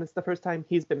Gillian run is the first time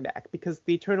he's been back because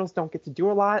the Eternals don't get to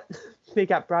do a lot. They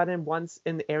got brought in once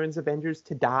in the Aaron's Avengers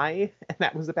to die, and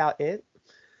that was about it.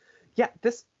 Yeah,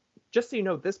 this just so you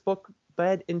know, this book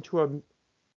led into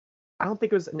I don't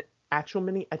think it was an actual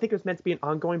mini. I think it was meant to be an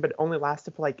ongoing, but it only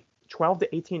lasted for like 12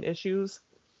 to 18 issues.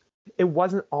 It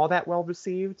wasn't all that well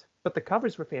received, but the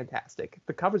covers were fantastic.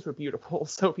 The covers were beautiful.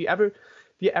 So if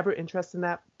you're ever interested in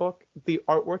that book, the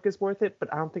artwork is worth it,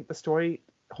 but I don't think the story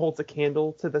holds a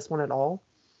candle to this one at all.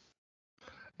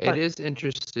 It But is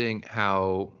interesting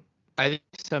how I think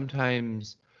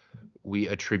sometimes we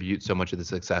attribute so much of the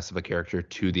success of a character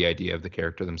to the idea of the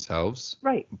character themselves.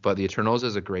 right, But the Eternals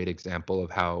is a great example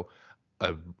of how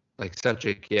a like such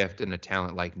a gift and a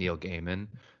talent like Neil Gaiman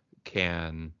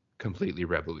can completely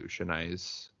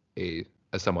revolutionize a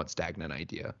somewhat stagnant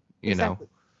idea, you know? exactly.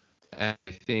 And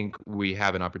I think we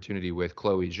have an opportunity with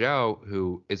Chloe Zhao,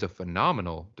 who is a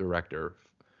phenomenal director,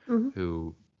 Hmm.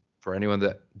 who, for anyone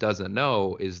that doesn't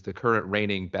know, is the current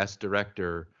reigning best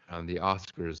director on the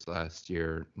Oscars last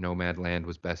year. Nomadland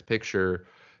was Best Picture.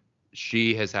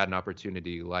 She has had an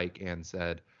opportunity, like Anne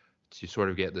said, to sort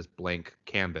of get this blank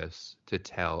canvas to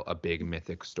tell a big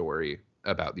mythic story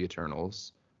about the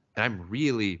Eternals. And I'm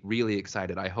really, really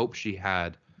excited. I hope she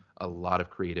had a lot of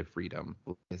creative freedom.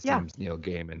 It Yeah, seems Neil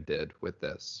Gaiman did with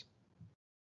this.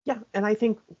 yeah, and I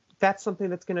think that's something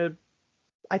that's gonna.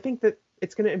 I think that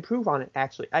it's gonna improve on it.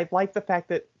 Actually, I like the fact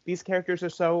that these characters are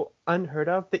so unheard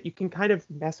of that you can kind of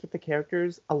mess with the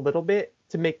characters a little bit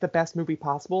to make the best movie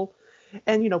possible.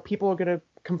 And people are gonna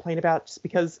complain about just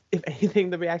because, if anything,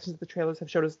 the reactions to the trailers have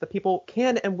showed us that people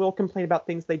can and will complain about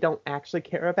things they don't actually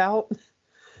care about.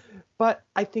 But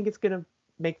I think it's gonna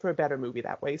make for a better movie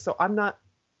that way. So I'm not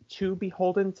too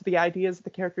beholden to the ideas of the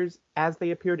characters as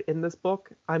they appeared in this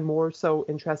book. I'm more so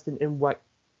interested in what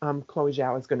Chloe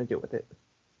Zhao is going to do with it.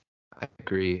 I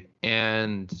agree.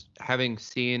 And having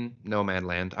seen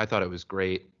Nomadland, I thought it was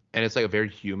great. And it's like a very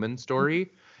human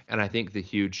story. And I think the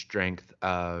huge strength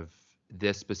of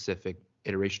this specific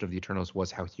iteration of the Eternals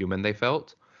was how human they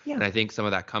felt. Yeah, And I think some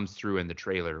of that comes through in the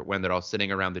trailer when they're all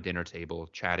sitting around the dinner table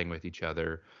chatting with each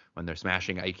other, when they're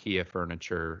smashing IKEA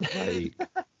furniture. Like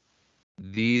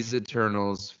these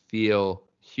Eternals feel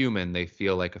human. They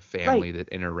feel like a Right. family that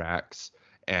interacts.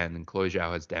 And Chloe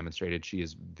Zhao has demonstrated she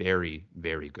is very,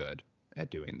 very good at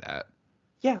doing that.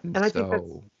 Yeah, And and I think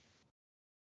so,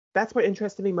 that's what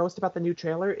interested me most about the new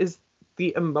trailer is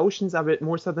the emotions of it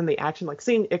more so than the action. Like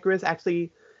seeing Icarus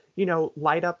actually,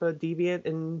 light up a deviant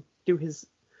and do his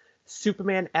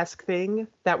Superman-esque thing,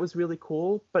 that was really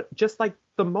cool. But just like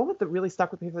the moment that really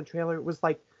stuck with me from the trailer was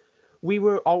like we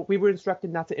were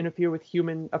instructed not to interfere with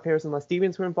human affairs unless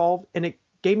deviants were involved, and it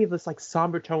gave me this like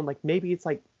somber tone. Like maybe it's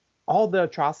like all the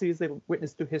atrocities they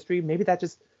witnessed through history. Maybe that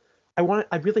just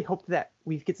I really hope that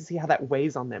we get to see how that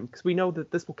weighs on them because we know that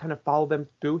this will kind of follow them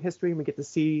through history and we get to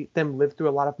see them live through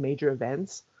a lot of major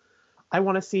events. I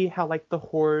want to see how like the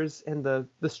horrors and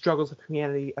the struggles of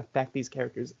humanity affect these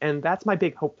characters, and that's my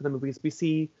big hope for the movies. We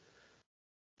see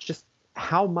just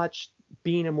how much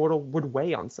being immortal would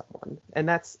weigh on someone, and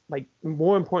that's like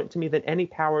more important to me than any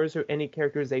powers or any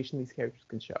characterization these characters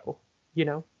can show. You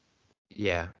know?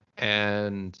 yeah.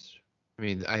 And I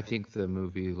mean, I think the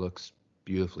movie looks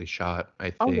beautifully shot.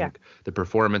 I Oh yeah. think the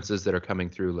performances that are coming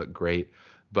through look great.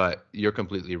 But you're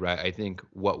completely right. I think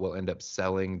what will end up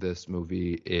selling this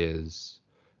movie is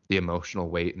the emotional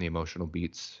weight and the emotional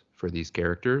beats for these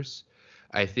characters.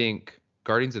 I think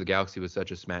Guardians of the Galaxy was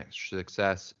such a smash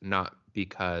success, not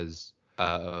because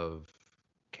of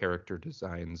character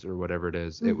designs or whatever it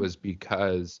is. It Mhm. was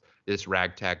because this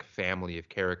ragtag family of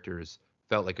characters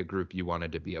felt like a group you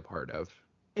wanted to be a part of,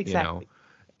 you know? Exactly.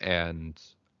 And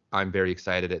I'm very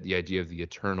excited at the idea of the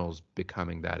Eternals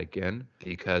becoming that again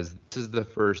because this is the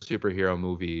first superhero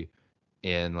movie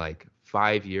in like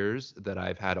 5 years that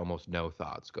I've had almost no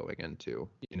thoughts going into,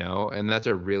 and that's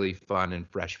a really fun and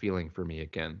fresh feeling for me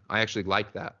again. I actually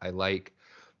like that. I like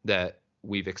that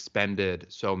we've expended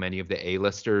so many of the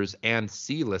A-listers and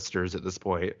C-listers at this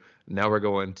point. Now we're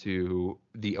going to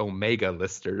the Omega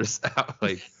listers.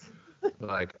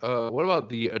 What about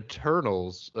the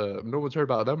Eternals? No one's heard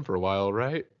about them for a while,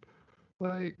 right?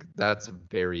 Like, that's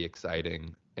very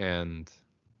exciting. And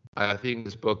I think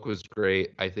this book was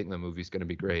great. I think the movie's going to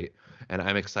be great. And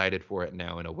I'm excited for it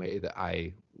now in a way that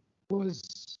I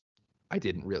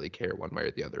didn't really care one way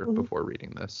or the other Mhm. before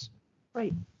reading this.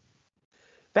 Right.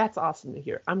 That's awesome to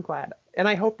hear. I'm glad. And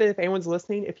I hope that if anyone's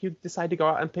listening, if you decide to go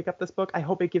out and pick up this book, I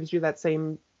hope it gives you that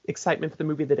same excitement for the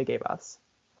movie that it gave us.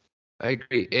 I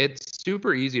agree. It's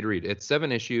super easy to read. It's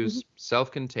 7 issues, Hmm.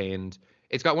 self-contained.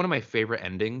 It's got one of my favorite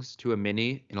endings to a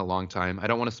mini in a long time. I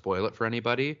don't want to spoil it for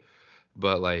anybody,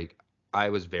 but like I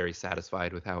was very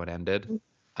satisfied with how it ended.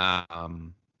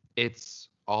 Um, it's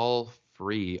all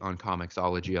free on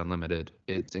Comixology Unlimited.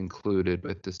 It's included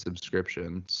with the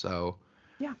subscription. So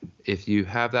Yeah. if you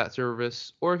have that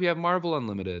service or if you have Marvel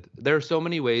Unlimited, there are so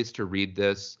many ways to read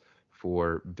this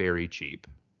for very cheap.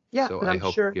 Yeah. So And I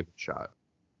hope you give it a shot.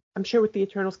 I'm sure with the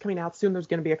Eternals coming out soon, there's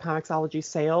going to be a Comixology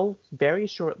sale very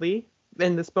shortly.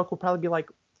 And this book will probably be like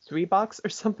 $3 or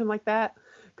something like that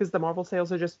because the Marvel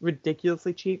sales are just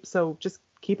ridiculously cheap. So just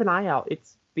keep an eye out.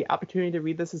 It's the opportunity to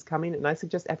read this is coming, and I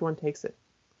suggest everyone takes it.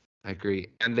 I agree.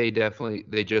 And they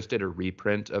just did a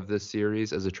reprint of this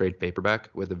series as a trade paperback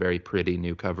with a very pretty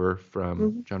new cover from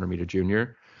Hmm. John Romita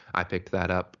Jr. I picked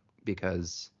that up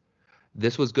because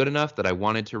this was good enough that I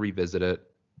wanted to revisit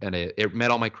it and it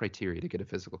met all my criteria to get a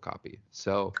physical copy.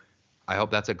 So I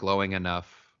hope that's a glowing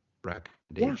enough Yeah.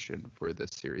 recommendation for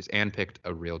this series and picked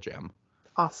a real gem.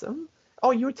 Awesome. Oh,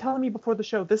 you were telling me before the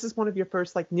show, this is one of your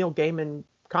first like Neil Gaiman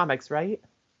comics, right?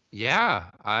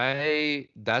 Yeah, I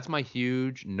that's my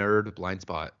huge nerd blind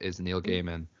spot is Neil Mhm.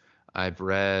 Gaiman. I've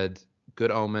read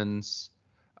Good Omens.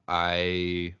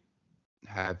 I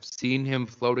have seen him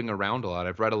floating around a lot.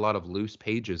 I've read a lot of loose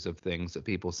pages of things that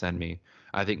people send me.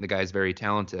 I think the guy's very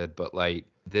talented, but like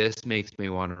this makes me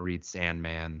want to read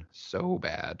Sandman so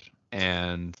bad.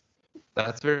 And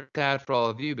that's very sad for all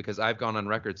of you because I've gone on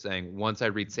record saying once I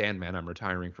read Sandman, I'm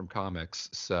retiring from comics.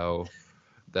 So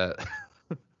that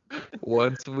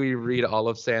once we read all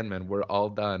of Sandman, we're all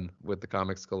done with the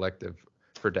Comics Collective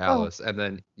for Oh, Dallas. And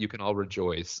then you can all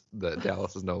rejoice that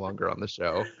Dallas is no longer on the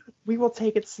show. we will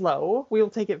take it slow. We will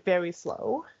take it very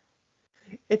slow.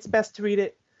 It's best to read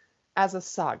it as a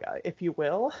saga, if you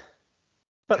will.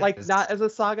 But like not Yes. as a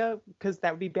saga, because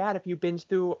that would be bad if you binge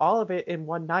through all of it in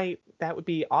one night. That would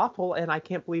be awful, and I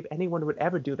can't believe anyone would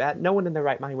ever do that. No one in their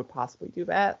right mind would possibly do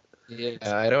that. Yeah,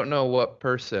 I don't know what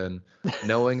person,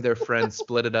 knowing their friend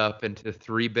split it up into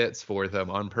 3 bits for them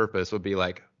on purpose, would be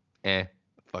like,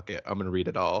 fuck it, I'm gonna read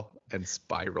it all and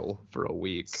spiral for a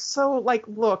week. So, like,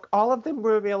 look, all of them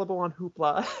were available on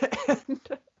Hoopla,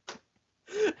 and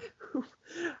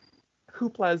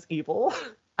Hoopla is evil.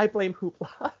 I blame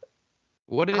Hoopla.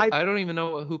 I I don't even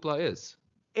know what Hoopla is.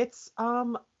 It's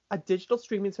a digital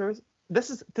streaming service. This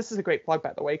is a great plug,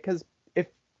 by the way, because if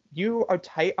you are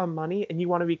tight on money and you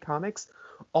want to read comics,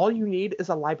 all you need is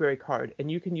a library card,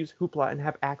 and you can use Hoopla and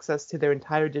have access to their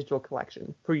entire digital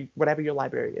collection for whatever your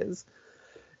library is.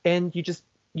 And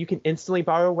you can instantly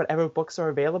borrow whatever books are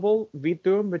available, read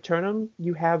through them, return them.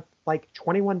 You have like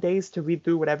 21 days to read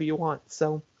through whatever you want.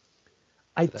 So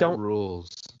I That don't. rules.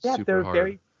 Yeah, there Super are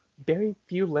hard. very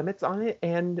few limits on it,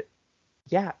 and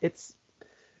yeah, it's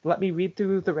let me read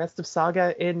through the rest of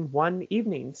Saga in one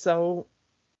evening. So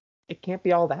it can't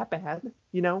be all that bad,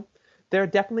 you know? There are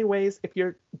definitely ways, if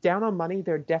you're down on money,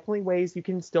 there are definitely ways you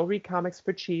can still read comics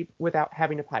for cheap without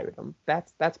having to pirate them.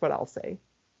 That's what I'll say.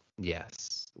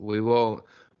 Yes. We won't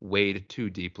wade too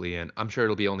deeply in. I'm sure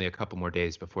it'll be only a couple more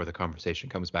days before the conversation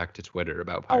comes back to Twitter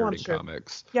about Oh, I'm pirating sure.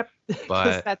 comics. Yep, because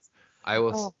But that's I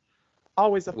will. oh,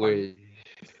 always a fun. We.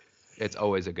 It's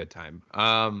always a good time.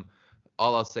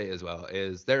 All I'll say as well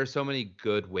is there are so many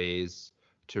good ways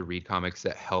to read comics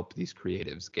that help these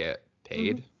creatives get Hmm.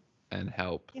 paid and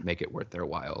help Yeah, make it worth their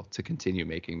while to continue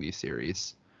making these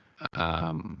series.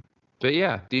 Um, but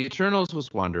yeah, The Eternals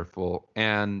was wonderful,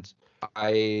 and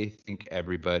I think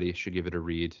everybody should give it a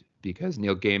read because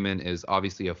Neil Gaiman is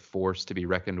obviously a force to be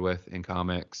reckoned with in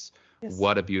comics. yes.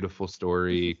 What a beautiful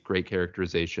story, great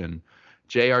characterization.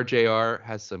 JRJR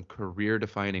has some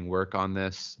career-defining work on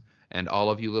this, and all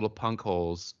of you little punk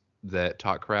holes that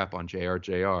talk crap on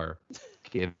JRJR,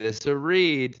 give this a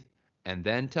read, and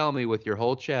then tell me with your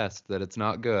whole chest that it's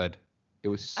not good. It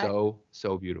was I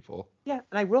so beautiful. Yeah,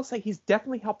 and I will say he's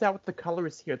definitely helped out with the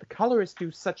colorists here. The colorists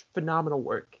do such phenomenal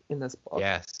work in this book.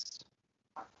 Yes.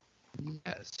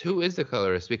 Yes. Who is the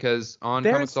colorist? Because on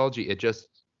There's Comixology, it just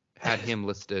had him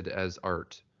listed as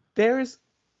art. there's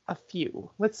a few.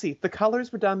 Let's see. The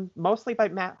colors were done mostly by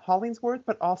Matt Hollingsworth,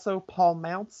 but also Paul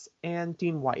Mounts and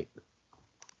Dean White.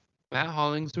 Matt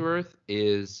Hollingsworth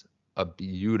is a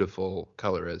beautiful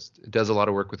colorist. Does a lot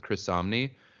of work with Chris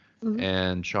Somney Hmm.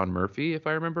 and Sean Murphy, if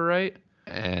I remember right,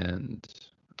 and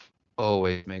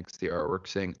always makes the artwork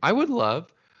sing.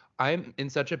 I'm in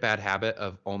such a bad habit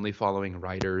of only following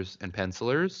writers and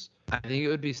pencilers. I think it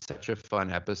would be such a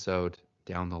fun episode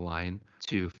down the line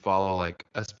to follow like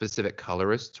a specific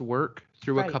colorist's work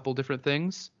through a Right. couple different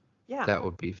things. Yeah, That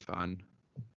would be fun.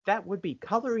 that would be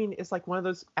coloring is like one of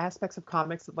those aspects of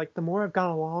comics that like the more I've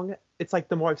gone along, it's like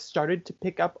the more I've started to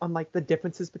pick up on like the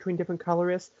differences between different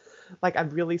colorists. Like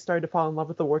I've really started to fall in love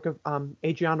with the work of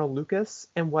Adriano Lucas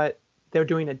and what they're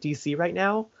doing at DC right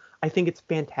now. I think it's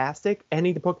fantastic.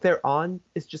 Any book they're on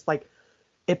is just like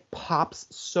it pops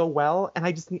so well,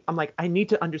 and I'm like I need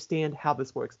to understand how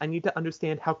this works. I need to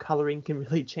understand how coloring can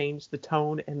really change the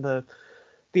tone and the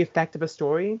effect of a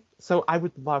story. So I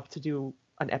would love to do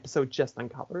an episode just on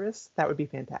colorists. That would be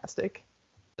fantastic.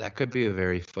 That could be a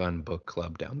very fun book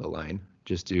club down the line.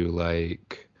 Just do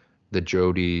like the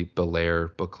Jody Belair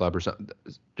book club or something.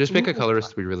 Just pick a Ooh,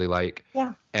 colorist we really like,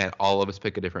 yeah, and all of us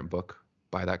pick a different book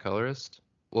by that colorist.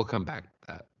 We'll come back to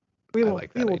that. we I will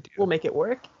like we that will we'll idea. make it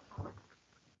work.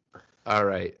 All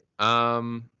right.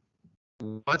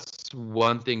 What's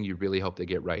one thing you really hope they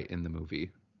get right in the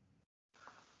movie?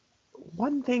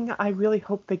 One thing I really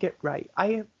hope they get right.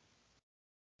 I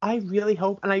really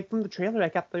hope, and I from the trailer I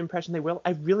got the impression they will.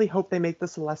 I really hope they make the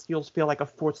Celestials feel like a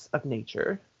force of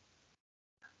nature.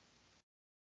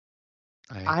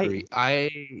 I I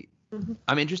agree. Mhm.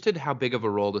 I'm interested how big of a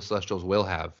role the Celestials will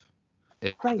have.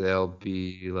 If Right. they'll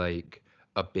be like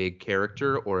a big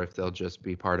character or if they'll just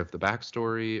be part of the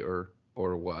backstory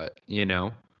or what, you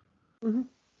know? Hmm.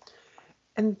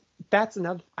 And that's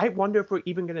another. I wonder if we're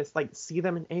even gonna like see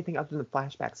them in anything other than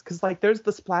flashbacks, because like there's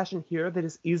the splash in here that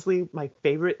is easily my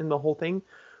favorite in the whole thing,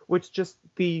 which just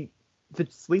the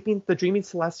dreaming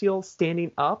celestial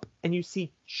standing up, and you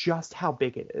see just how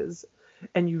big it is,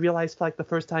 and you realize for like the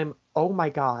first time, oh my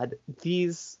god,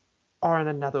 these are on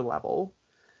another level,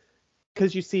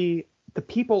 because you see the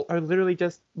people are literally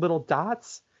just little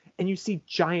dots, and you see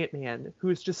Giant Man, who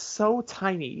is just so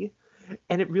tiny,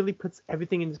 and it really puts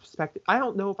everything into perspective. I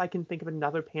don't know if I can think of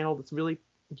another panel that's really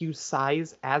used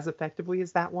size as effectively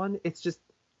as that one.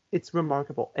 It's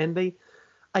remarkable. And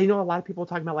I know a lot of people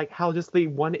talking about like how just the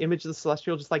one image of the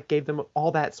Celestial just like gave them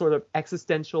all that sort of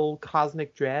existential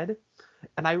cosmic dread.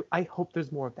 And I hope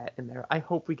there's more of that in there. I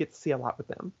hope we get to see a lot with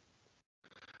them.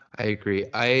 I agree.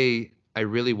 I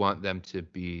really want them to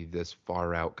be this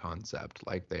far out concept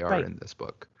like they are Right. in this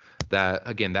book. That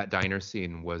again, that diner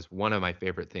scene was one of my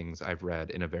favorite things I've read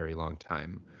in a very long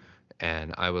time.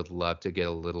 And I would love to get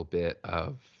a little bit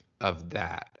of of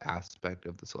that aspect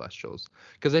of the Celestials.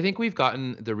 Because I think we've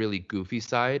gotten the really goofy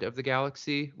side of the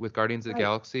galaxy with Guardians of the Right.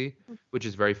 Galaxy, which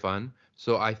is very fun.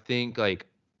 So I think like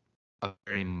a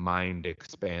very mind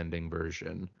expanding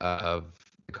version of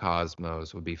the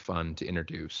cosmos would be fun to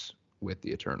introduce with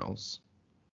the Eternals,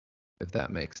 if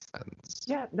that makes sense.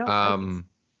 Yeah, no,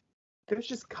 there's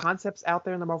just concepts out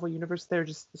there in the Marvel universe that are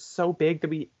just so big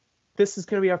that this is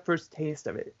going to be our first taste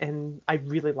of it, and I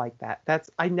really like that.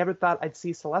 I never thought I'd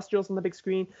see Celestials on the big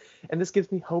screen, and this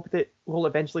gives me hope that we'll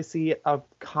eventually see a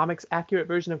comics accurate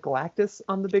version of Galactus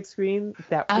on the big screen.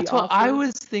 That's what I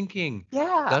was thinking.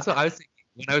 Yeah. That's what I was thinking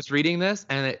when I was reading this,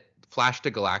 and it flashed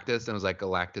to Galactus, and it was like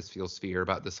Galactus feels fear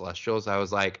about the Celestials. I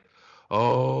was like,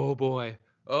 oh boy.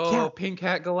 Oh, yeah. Pink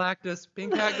Hat Galactus.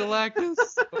 Pink Hat Galactus.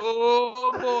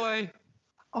 Oh boy.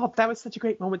 Oh, that was such a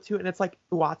great moment too. And it's like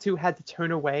Uatu had to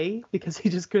turn away because he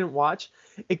just couldn't watch.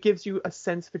 It gives you a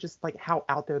sense for just like how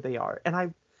out there they are.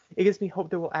 And it gives me hope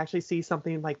that we'll actually see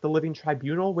something like the Living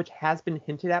Tribunal, which has been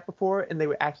hinted at before, and they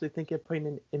were actually thinking of putting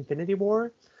in Infinity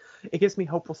War. It gives me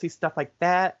hope we'll see stuff like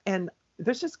that. And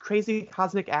there's just crazy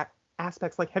cosmic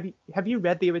aspects. Like, have you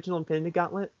read the original Infinity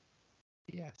Gauntlet?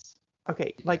 Yes.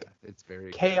 Okay, yeah, like it's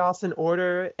very chaos and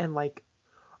order and like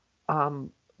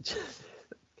oh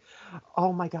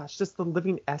my gosh, just the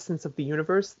living essence of the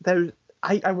universe.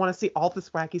 I want to see all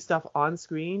this wacky stuff on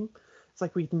screen. It's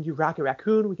like we can do Rocket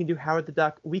Raccoon, we can do Howard the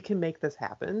Duck, we can make this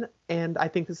happen, and I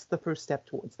think this is the first step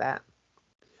towards that.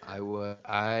 I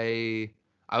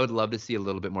would love to see a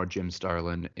little bit more Jim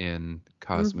Starlin in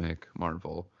Cosmic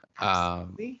Marvel.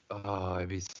 Absolutely. It'd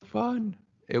be so fun.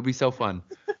 It would be so fun.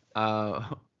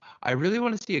 I really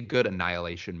want to see a good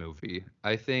Annihilation movie.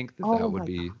 I think that would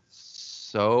be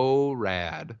so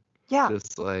rad. Yeah.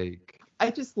 Just like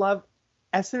I just love,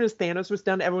 as soon as Thanos was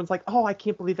done, everyone's like, oh, I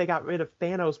can't believe they got rid of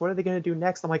Thanos. What are they going to do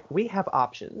next? I'm like, we have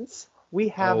options. We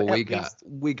have we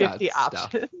got 50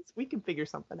 options. We can figure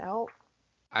something out.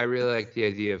 I really like the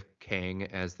idea of Kang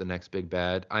as the next big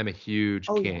bad. I'm a huge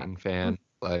Kang fan.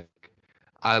 Like,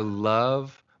 I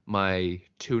love my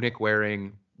tunic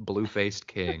wearing blue-faced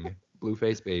king,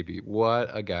 blue-faced baby. What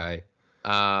a guy.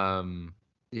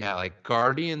 Yeah, like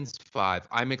Guardians 5.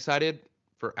 I'm excited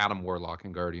for Adam Warlock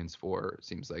in Guardians 4.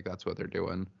 Seems like that's what they're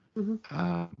doing.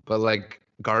 But like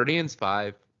Guardians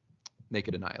 5, make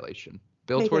it Annihilation.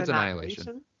 Build towards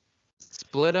Annihilation.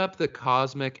 Split up the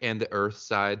cosmic and the Earth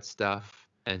side stuff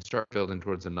and start building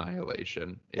towards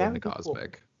Annihilation in the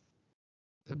cosmic. Cool.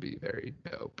 That'd be very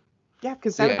dope. Yeah,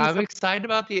 because I'm excited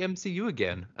about the MCU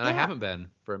again, and I haven't been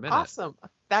for a minute. Awesome.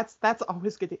 That's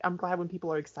always good. I'm glad when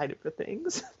people are excited for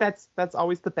things. That's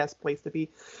always the best place to be.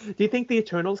 Do you think the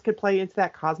Eternals could play into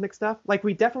that cosmic stuff? Like,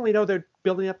 we definitely know they're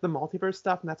building up the multiverse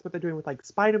stuff, and that's what they're doing with like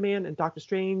Spider-Man and Doctor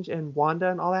Strange and Wanda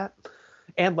and all that,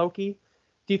 and Loki.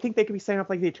 Do you think they could be setting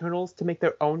up like the Eternals to make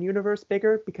their own universe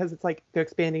bigger, because it's like they're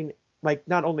expanding like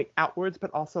not only outwards but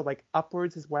also like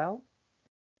upwards as well?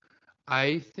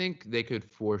 I think they could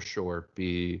for sure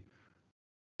be.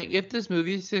 If this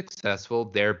movie is successful,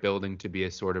 they're building to be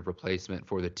a sort of replacement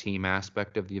for the team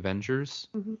aspect of the Avengers.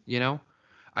 You know,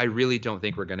 I really don't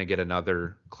think we're going to get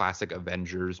another classic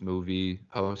Avengers movie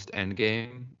post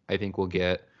Endgame. I think we'll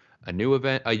get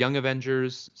a young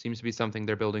Avengers seems to be something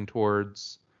they're building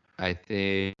towards. I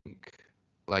think,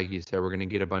 like you said, we're going to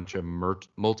get a bunch of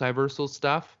multiversal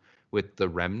stuff with the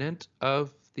remnant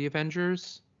of the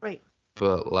Avengers. Right.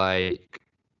 But like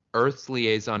Earth's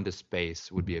liaison to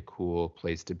space would be a cool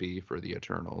place to be for the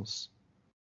Eternals.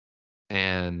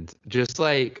 And just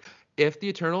like if the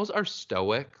Eternals are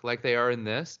stoic like they are in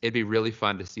this, it'd be really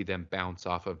fun to see them bounce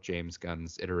off of James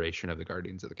Gunn's iteration of the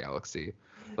Guardians of the Galaxy.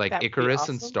 Like Icarus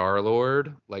and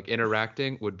Star-Lord like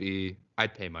interacting would be,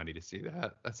 I'd pay money to see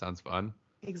that. That sounds fun.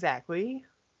 Exactly.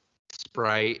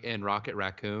 Sprite and Rocket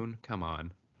Raccoon, come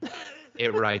on.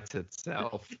 It writes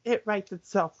itself. It writes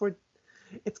itself.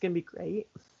 It's going to be great.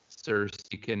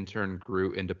 Cersei can turn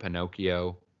Groot into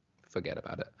Pinocchio. Forget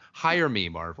about it. Hire me,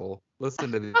 Marvel.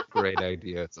 Listen to these great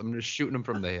ideas. I'm just shooting them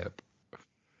from the hip.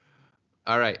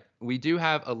 All right. We do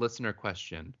have a listener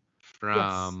question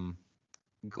from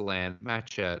Glenn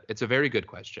Matchett. It's a very good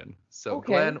question. So,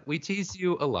 Glenn, we tease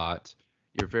you a lot.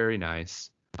 You're very nice.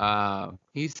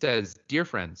 He says, dear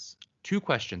friends, 2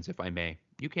 questions, if I may.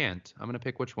 You can't. I'm going to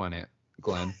pick which one,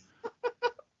 Glenn.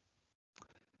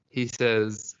 He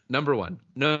says, number 1,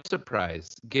 no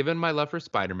surprise, given my love for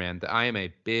Spider-Man, that I am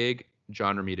a big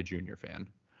John Romita Jr. fan.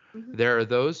 There are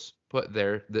those put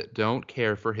there that don't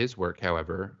care for his work,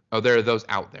 however. Oh, there are those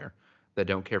out there that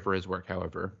don't care for his work,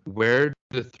 however. Where do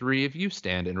the 3 of you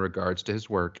stand in regards to his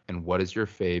work, and what is your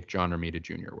fave John Romita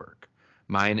Jr. work?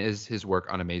 Mine is his work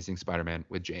on Amazing Spider-Man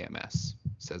with JMS,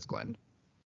 says Glenn.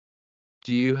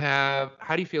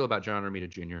 How do you feel about John Romita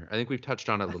Jr.? I think we've touched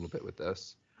on it a little bit with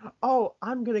this. Oh,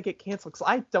 I'm gonna get canceled because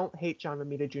I don't hate John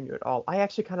Romita Jr. at all. I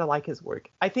actually kind of like his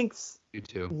work. I think You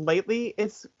too. lately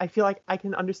I feel like I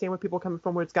can understand where people are coming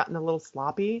from where it's gotten a little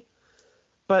sloppy,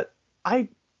 but I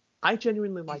I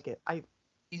genuinely like it.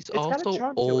 He's It's got a also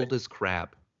charm to it. old as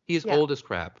crap. He's Yeah, old as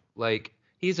crap. Like,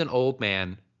 he's an old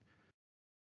man.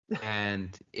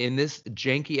 And in this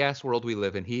janky ass world we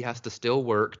live in, he has to still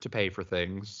work to pay for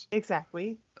things.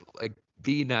 exactly. Like,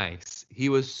 be nice. He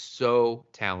was so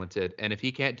talented. And if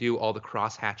he can't do all the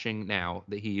cross hatching now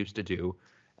that he used to do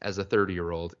as a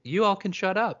 30-year-old, you all can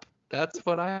shut up. That's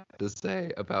what I have to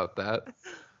say about that.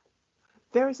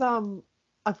 There's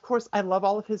of course I love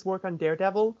all of his work on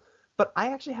Daredevil, but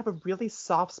I actually have a really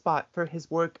soft spot for his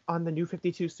work on the New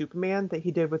 52 Superman that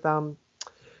he did with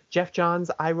Jeff Johns'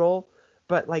 eye roll,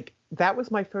 but like that was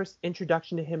my first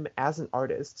introduction to him as an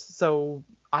artist. So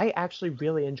I actually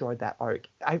really enjoyed that arc.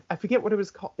 I forget what it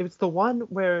was called. It was the one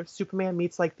where Superman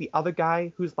meets like the other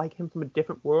guy who's like him from a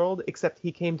different world, except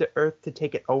he came to Earth to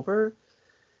take it over.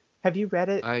 Have you read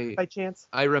it I by chance?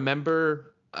 I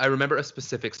remember a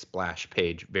specific splash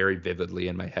page very vividly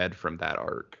in my head from that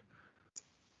arc,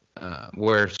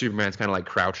 where Superman's kind of like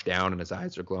crouched down and his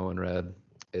eyes are glowing red.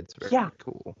 It's very Yeah,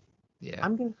 cool. Yeah.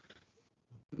 I'm gonna.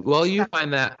 While So you that,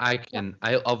 find that, yeah,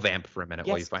 I'll vamp for a minute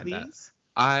while you yes, find that. please.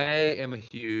 I am a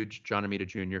huge John Romita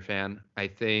Jr. fan. I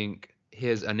think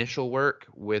his initial work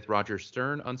with Roger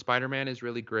Stern on Spider-Man is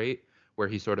really great, where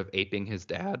he's sort of aping his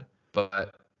dad.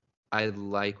 But I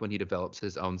like when he develops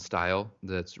his own style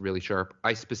that's really sharp.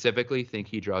 I specifically think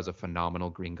he draws a phenomenal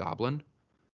Green Goblin.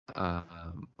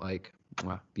 Like,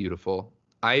 mwah, beautiful.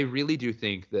 I really do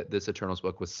think that this Eternals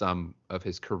book was some of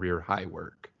his career high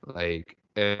work. Like,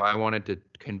 if I wanted to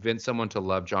convince someone to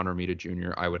love John Romita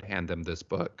Jr., I would hand them this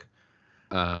book.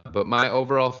 But my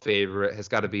overall favorite has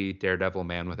got to be Daredevil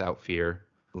Man Without Fear.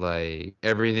 Like,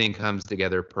 everything comes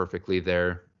together perfectly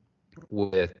there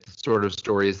with sort of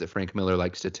stories that Frank Miller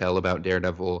likes to tell about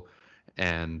Daredevil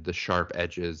and the sharp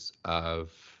edges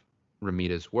of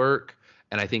Ramita's work.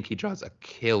 And I think he draws a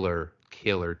killer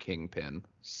Kingpin.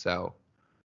 So,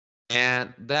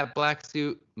 and that black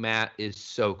suit, Matt, is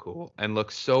so cool and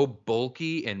looks so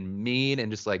bulky and mean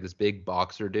and just like this big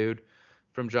boxer dude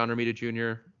from John Romita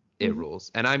Jr. It Mhm.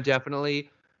 rules. And I'm definitely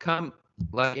come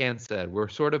like Ann said, we're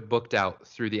sort of booked out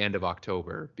through the end of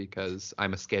October because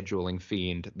I'm a scheduling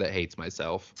fiend that hates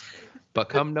myself. But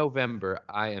come November,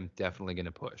 I am definitely going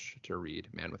to push to read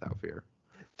Man Without Fear.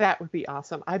 That would be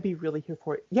awesome. I'd be really here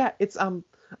for it. Yeah, it's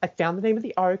I found the name of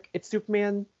the arc. It's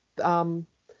Superman, um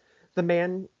the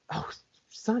man. Oh,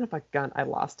 son of a gun, I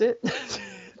lost it.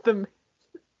 the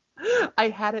I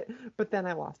had it, but then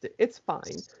I lost it. It's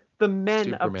fine. The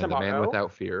Men of Superman, the Man Tomorrow.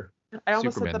 Without Fear. I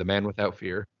almost said Superman, the Man Without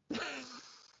Fear.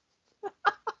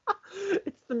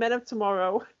 it's the Men of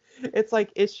Tomorrow. It's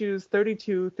like issues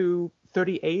 32 through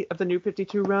 38 of the New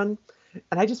 52 run.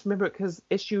 And I just remember it because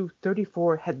issue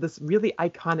 34 had this really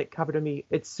iconic cover to me.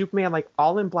 It's Superman like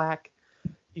all in black.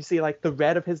 You see like the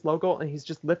red of his logo and he's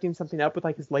just lifting something up with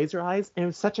like his laser eyes. And it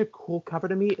was such a cool cover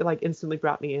to me. It like instantly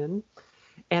brought me in.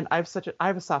 And I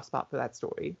have a soft spot for that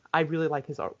story. I really like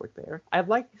his artwork there.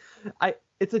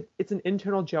 It's an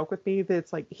internal joke with me that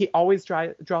it's like he always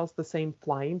draws the same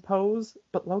flying pose,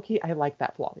 but low-key I like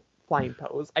that flying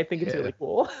pose. I think it's Yeah. really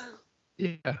cool.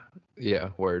 Yeah. Yeah,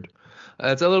 word.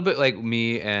 It's a little bit like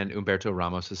me and Umberto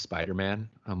Ramos' Spider-Man.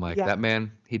 I'm like, Yeah. that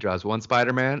man, he draws one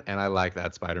Spider-Man, and I like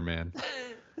that Spider-Man.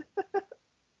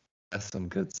 That's some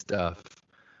good stuff.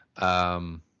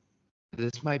 Um,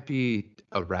 this might be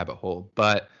a rabbit hole,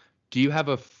 but do you have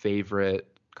a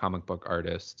favorite comic book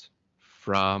artist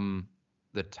from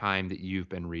the time that you've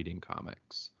been reading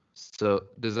comics? So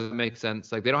does that make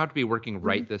sense? Like, they don't have to be working Mhm.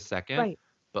 right this second, Right.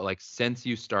 but like since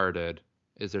you started,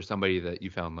 is there somebody that you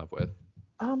fell in love with?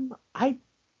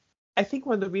 I think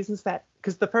one of the reasons that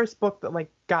because the first book that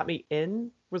like got me in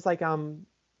was like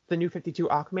the New 52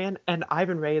 Aquaman, and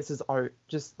Ivan Reyes' art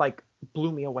just like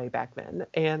blew me away back then,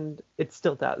 and it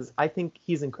still does. I think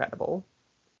he's incredible.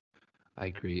 I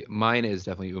agree. Mine is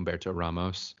definitely Umberto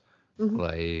Ramos. Hmm.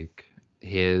 Like,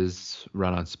 his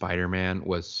run on Spider-Man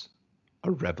was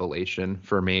a revelation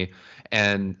for me.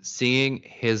 And seeing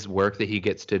his work that he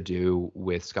gets to do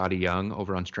with Scotty Young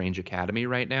over on Strange Academy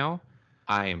right now,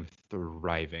 I am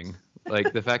thriving.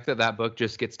 Like, the fact that that book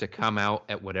just gets to come out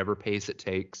at whatever pace it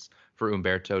takes for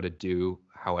Umberto to do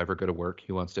however good a work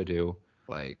he wants to do,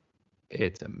 like,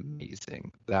 it's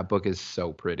amazing. That book is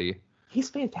so pretty. He's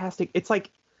fantastic. It's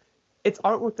like it's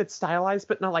artwork that's stylized,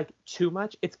 but not like too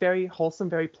much. It's very wholesome,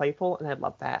 very playful, and I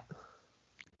love that.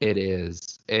 It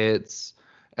is. It's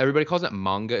Everybody calls it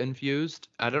manga infused.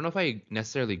 I don't know if I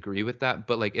necessarily agree with that,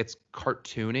 but like it's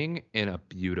cartooning in a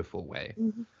beautiful way.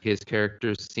 Mhm. His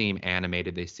characters seem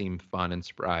animated, they seem fun and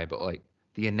spry, but like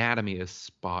the anatomy is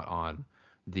spot on.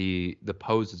 The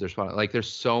poses are spot on. Like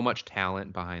there's so much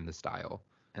talent behind the style.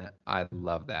 And I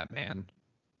love that, man.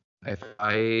 If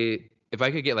I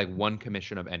could get like one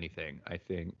commission of anything, I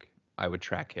think I would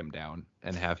track him down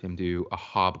and have him do a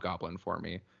hobgoblin for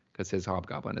me because his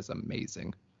hobgoblin is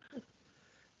amazing.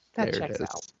 That There it checks is.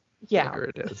 out. Yeah, There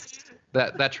it is.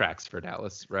 That tracks for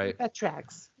Dallas, right? that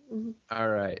tracks. Mhm. All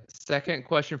right. Second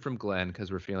question from Glenn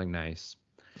because we're feeling nice.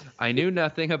 I knew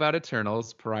nothing about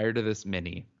Eternals prior to this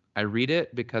mini. I read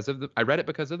it because of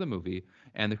the movie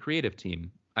and the creative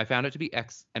team. I found it to be an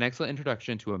excellent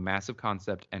introduction to a massive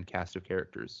concept and cast of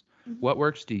characters. Mhm. What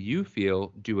works do you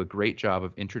feel do a great job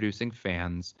of introducing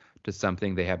fans to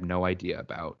something they have no idea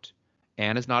about?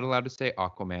 Anne is not allowed to say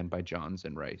Aquaman by Johns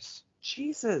and Rice.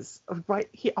 Jesus, right?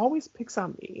 He always picks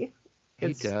on me. He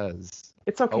It's does.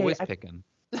 it's okay. Always picking.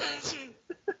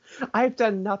 I've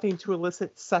done nothing to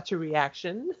elicit such a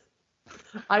reaction.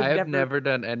 I I've have never never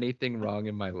done anything wrong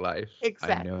in my life.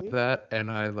 I know exactly that,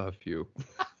 and I love you.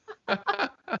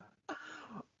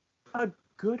 a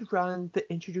good run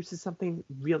that introduces something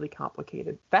really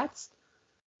complicated. That's.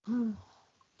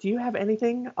 Do you have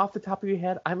anything off the top of your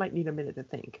head? I might need a minute to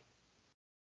think.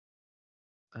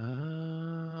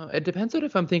 It depends on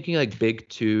if I'm thinking like Big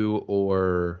Two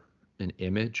or an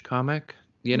Image comic,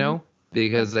 you Mhm. know?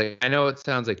 Because I know it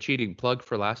sounds like cheating plug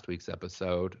for last week's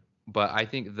episode, but I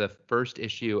think the first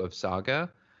issue of Saga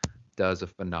does a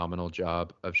phenomenal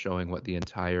job of showing what the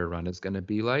entire run is going to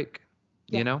be like.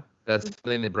 Yeah. You know, that's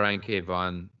something that Brian K.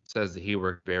 Vaughan says that he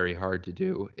worked very hard to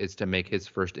do is to make his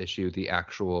first issue the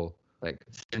actual like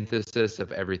synthesis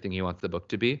of everything he wants the book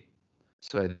to be.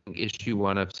 So I think issue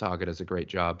one of Saga does a great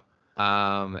job.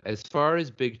 As far as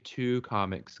Big Two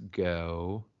comics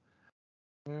go,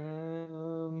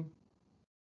 um,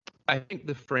 I think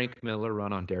the Frank Miller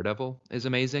run on Daredevil is Yeah.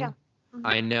 amazing. Mhm.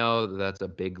 I know that's a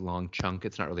big long chunk.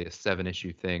 It's not really a 7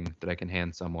 issue thing that I can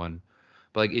hand someone.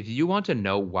 But like if you want to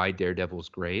know why Daredevil's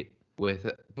great with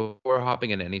before hopping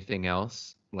into anything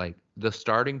else, like the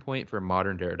starting point for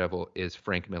modern Daredevil is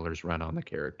Frank Miller's run on the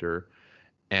character.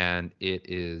 And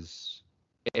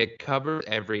it covers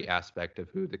every aspect of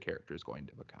who the character is going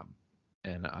to become.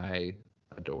 And I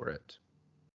adore it.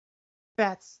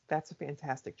 That's a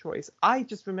fantastic choice. I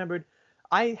just remembered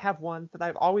I have one that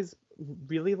I've always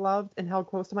really loved and held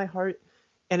close to my heart,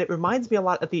 and it reminds me a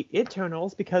lot of the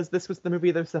Eternals because this was the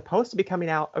movie that was supposed to be coming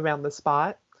out around the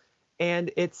spot,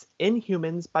 and it's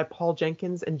Inhumans by Paul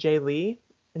Jenkins and Jai Lee.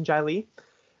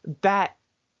 That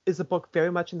is a book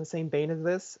very much in the same vein as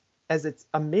this, as it's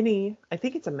a mini. I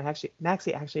think it's a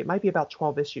maxi actually. It might be about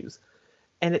 12 issues,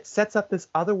 and it sets up this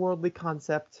otherworldly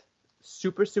concept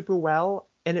super well,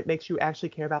 and it makes you actually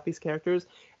care about these characters,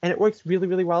 and it works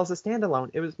really well as a standalone.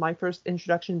 It was my first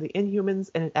introduction to the Inhumans,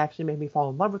 and it actually made me fall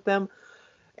in love with them.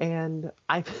 And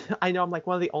I I know I'm like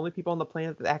one of the only people on the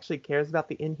planet that actually cares about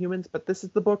the Inhumans, but this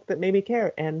is the book that made me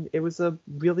care, and it was a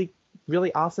really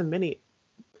awesome mini.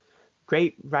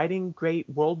 Great writing, great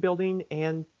world building,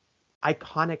 and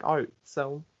iconic art.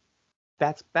 So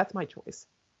that's my choice.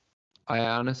 I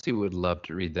honestly would love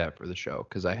to read that for the show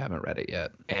because I haven't read it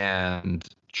yet. And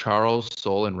Charles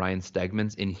Soule and Ryan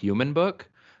Stegman's Inhuman book.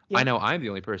 I Yeah. know I'm the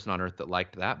only person on earth that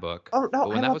liked that book. Oh no, But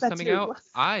I when that love was that coming too. out,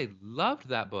 I loved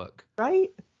that book.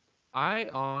 Right? I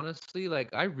honestly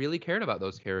I really cared about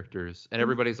those characters. And Mhm.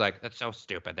 everybody's like, that's so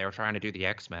stupid. They were trying to do the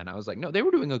X-Men. I was like, no, they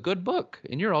were doing a good book,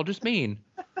 and you're all just mean.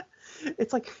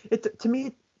 It's like it to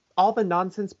me, all the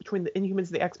nonsense between the Inhumans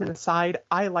and the X-Men aside,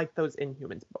 I like those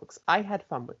Inhumans books. I had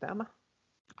fun with them.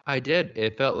 I did.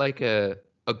 It felt like a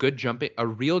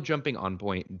real jumping on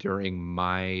point during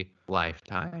my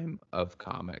lifetime of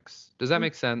comics. Does that Mm.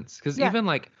 make sense? Because Yeah, even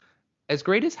like as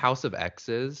great as House of X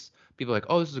is, people are like,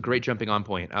 oh, this is a great jumping on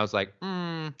point. I was like,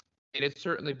 it's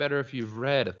certainly better if you've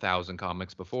read 1,000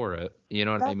 comics before it. You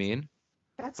know what I that's mean?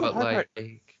 that's the But hard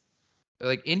part.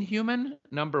 like Inhuman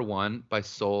 #1 by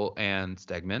Soul and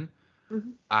Stegman,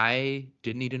 Mhm. I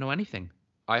didn't need to know anything.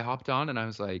 I hopped on and I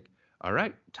was like, all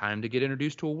right, time to get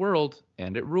introduced to a world,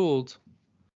 and it ruled.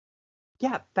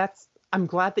 Yeah, that's. I'm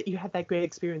glad that you had that great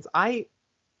experience.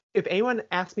 If anyone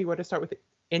asks me where to start with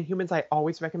Inhumans, I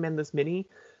always recommend this mini.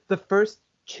 The first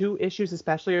two issues,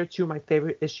 especially, are two of my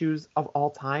favorite issues of all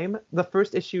time. The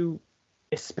first issue,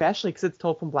 especially because it's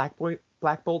told from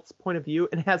Black Bolt's point of view,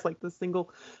 and it has like the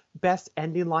single best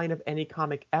ending line of any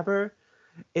comic ever.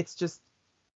 It's just,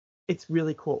 it's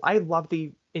really cool. I love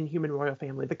the Inhuman royal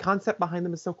family. The concept behind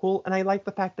them is so cool, and I like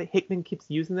the fact that Hickman keeps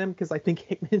using them because I think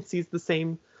Hickman sees the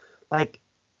same, like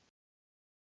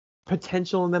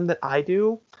potential in them that I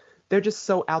do. They're just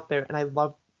so out there, and I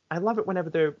love it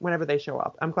whenever they show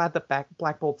up. I'm glad that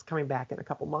Black Bolt's coming back in a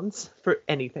couple months for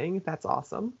anything. That's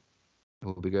awesome. It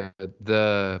will be good.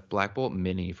 The Black Bolt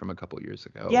mini from a couple years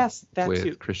ago Yes, that too.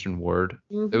 with Christian Ward.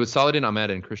 It Hmm. was Saladin Ahmed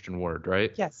and Christian Ward,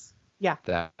 right? Yes. Yeah.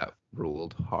 That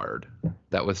ruled hard.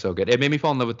 That was so good. It made me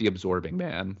fall in love with the Absorbing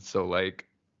Man. So like,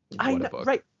 I what a know, book.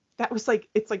 right. That was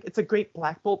it's a great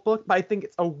Black Bolt book, but I think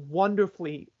it's a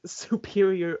wonderfully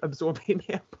superior Absorbing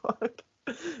Man book.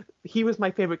 He was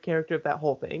my favorite character of that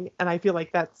whole thing, and I feel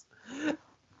like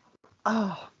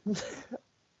oh,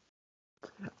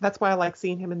 that's why I like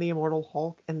seeing him in the Immortal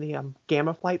Hulk and the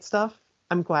Gamma Flight stuff.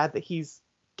 I'm glad that he's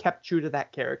kept true to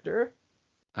that character.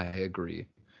 I agree.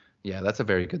 Yeah, that's a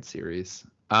very good series.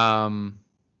 All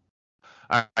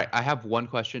right, I have one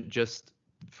question just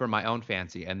for my own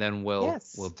fancy, and then we'll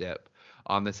Yes. dip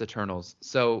on this Eternals.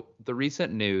 So the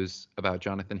recent news about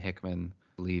Jonathan Hickman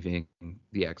leaving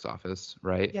the X Office,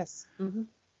 right? Yes. Hmm.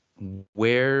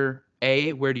 Where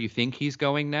do you think he's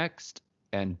going next?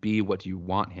 And B, what do you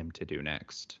want him to do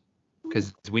next?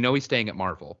 Because we know he's staying at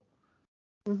Marvel.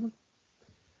 Hmm.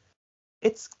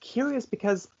 It's curious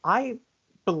because I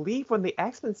believe when the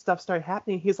X-Men stuff started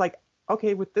happening, he's like,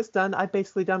 okay, with this done, I've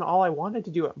basically done all I wanted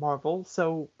to do at Marvel.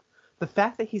 So the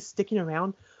fact that he's sticking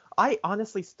around, I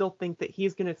honestly still think that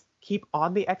he's going to keep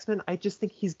on the X-Men. I just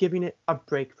think he's giving it a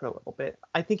break for a little bit.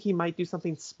 I think he might do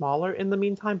something smaller in the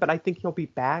meantime, but I think he'll be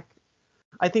back.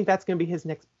 I think that's going to be his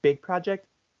next big project.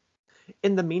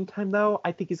 In the meantime, though,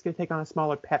 I think he's going to take on a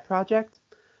smaller pet project,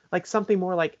 like something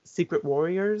more like Secret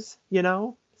Warriors,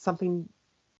 something.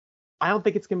 I don't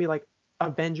think it's going to be like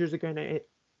Avengers are going to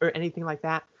or anything like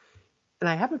that. And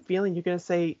I have a feeling you're going to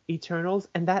say Eternals,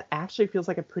 and that actually feels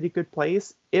like a pretty good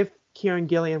place if Kieran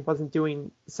Gillian wasn't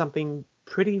doing something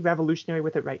pretty revolutionary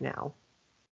with it right now.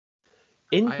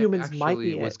 I Inhumans might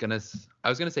actually be it. I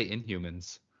was gonna say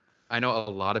Inhumans. I know a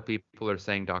lot of people are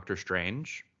saying Doctor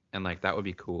Strange, and like that would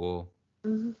be cool,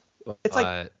 Mhm. It's like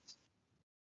but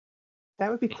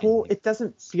that would be cool. It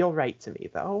doesn't Inhumans. feel right to me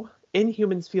though.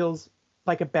 Inhumans feels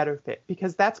like a better fit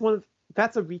because that's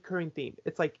a recurring theme.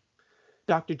 It's like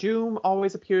Doctor Doom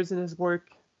always appears in his work.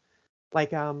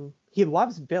 Like he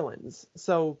loves villains,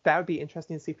 so that would be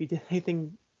interesting to see if he did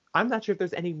anything. I'm not sure if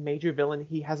there's any major villain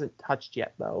he hasn't touched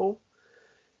yet though,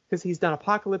 because he's done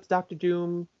Apocalypse, Doctor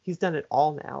Doom, he's done it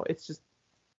all now. It's just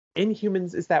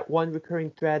Inhumans is that one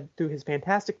recurring thread through his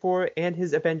Fantastic Four and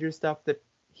his Avengers stuff that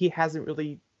he hasn't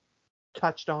really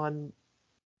touched on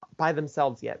by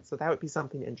themselves yet. So that would be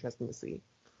something interesting to see.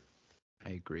 I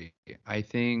agree. I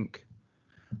think,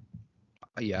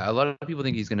 yeah, a lot of people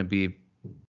think he's gonna be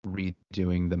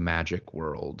redoing the magic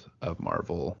world of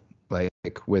Marvel, like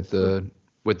with the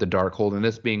Darkhold, and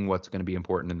this being what's going to be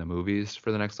important in the movies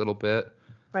for the next little bit,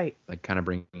 Right. like kind of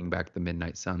bringing back the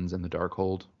Midnight Suns and the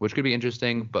Darkhold, which could be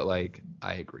interesting. But like,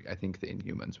 I agree. I think the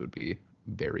Inhumans would be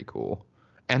very cool.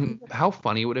 And how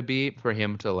funny would it be for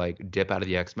him to like dip out of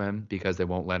the X-Men because they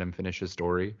won't let him finish his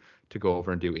story to go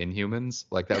over and do Inhumans?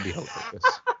 Like that would be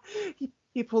hilarious.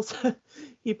 he pulls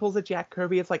he pulls a Jack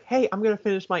Kirby. It's like, hey, I'm gonna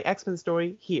finish my X-Men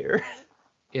story here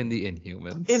In the in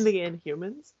Inhumans. the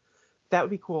Inhumans. That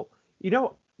would be cool.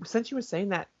 Since you were saying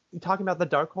that, talking about the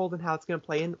Darkhold and how it's gonna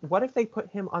play in, what if they put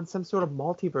him on some sort of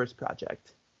multiverse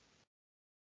project?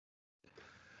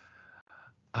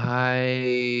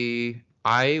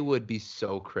 I would be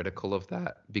so critical of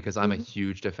that because I'm a Hmm.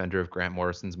 huge defender of Grant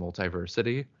Morrison's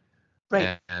multiversity.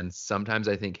 Right. And sometimes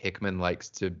I think Hickman likes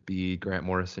to be Grant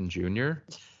Morrison Jr.,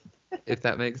 if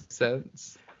that makes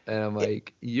sense. And I'm Yeah,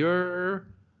 like, you're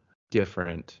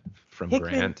different from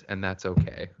Hickman. Grant, and that's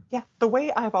okay. Yeah, the way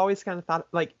I've always kind of thought,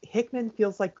 like Hickman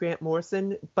feels like Grant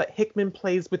Morrison, but Hickman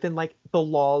plays within like the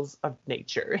laws of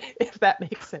nature, if that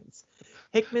makes sense.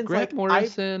 Hickman's Grant like I.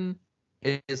 Morrison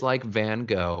is like Van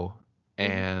Gogh, Mhm.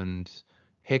 and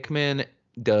Hickman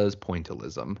does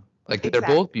pointillism. Like they're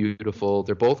both Exactly. beautiful,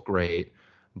 they're both great,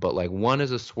 but like one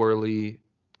is a swirly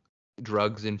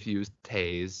drugs infused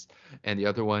haze, and the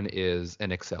other one is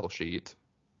an Excel sheet.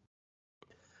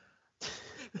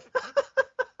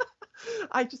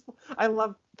 I just I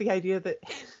love the idea that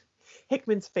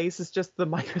Hickman's face is just the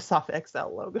Microsoft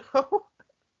Excel logo.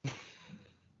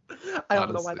 I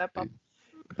don't know why Honestly, that popped.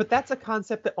 But that's a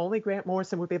concept that only Grant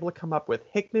Morrison would be able to come up with.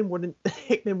 Hickman wouldn't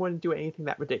Hickman wouldn't do anything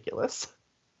that ridiculous.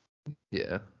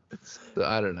 yeah. So,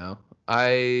 I don't know.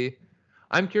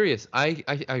 I'm curious. I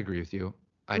agree with you.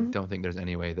 I Mhm. don't think there's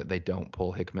any way that they don't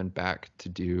pull Hickman back to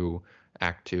do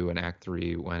Act Two and Act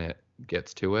Three when it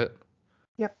gets to it.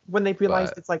 Yep. When they've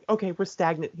realized But it's like, okay, we're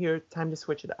stagnant here, time to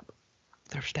switch it up.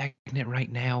 they're stagnant right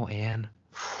now, Anne.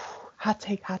 Hot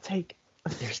take, hot take.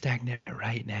 They're stagnant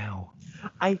right now.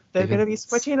 They're gonna be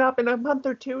switching up in a month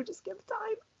or two. Just give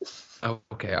time. Oh,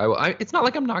 okay. It's not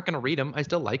like I'm not gonna read them. I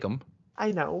still like them.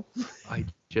 I know. I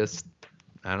just,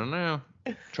 I don't know.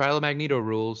 Trial of Magneto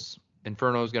rules.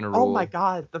 Inferno's gonna Oh my rule.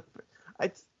 God.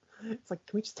 It's like,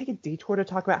 can we just take a detour to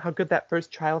talk about how good that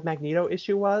first Trial of Magneto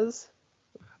issue was?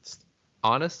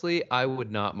 Honestly, I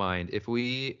would not mind if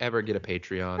we ever get a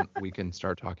Patreon. We can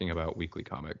start talking about weekly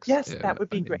comics Yes, in that would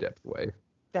be an great. in-depth way.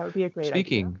 That would be a great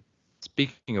idea.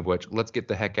 Speaking of which, let's get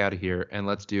the heck out of here and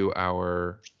let's do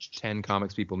our 10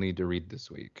 comics people need to read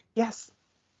this week. Yes.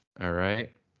 All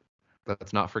right.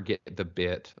 Let's not forget the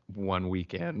bit one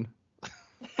weekend.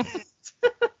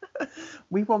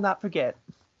 We will not forget.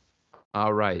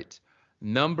 All right.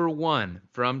 Number 1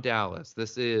 from Dallas.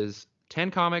 This is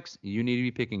 10 comics you need to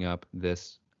be picking up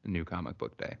this new comic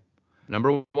book day.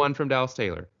 Number 1 from Dallas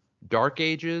Taylor. Dark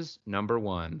Ages, number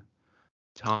 1.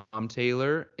 Tom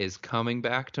Taylor is coming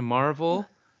back to Marvel.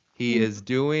 He is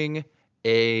doing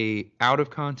a out of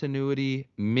continuity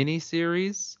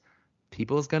miniseries.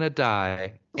 People's gonna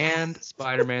die, and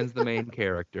Spider-Man's the main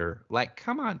character. Like,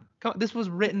 come on. This was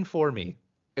written for me.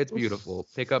 It's beautiful.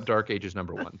 Pick up Dark Ages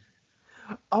number 1.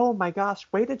 Oh my gosh,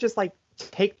 way to just like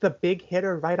take the big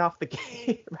hitter right off the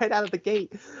gate, right out of the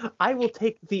gate. I will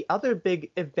take the other big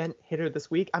event hitter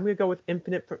this week. I'm gonna go with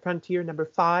Infinite Frontier number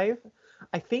 5.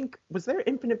 I think, was there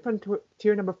Infinite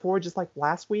Frontier number 4 just like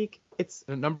last week? It's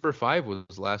Number 5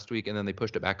 was last week, and then they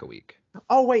pushed it back a week.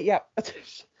 Oh wait, yeah.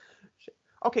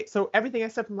 Okay, so everything I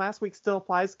said from last week still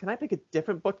applies. Can I pick a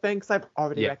different book then? Because I've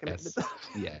already recommended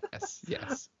it.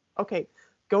 Yes. Okay,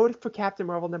 go for Captain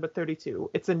Marvel number 32.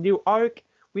 It's a new arc.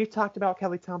 We've talked about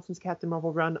Kelly Thompson's Captain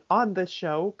Marvel run on this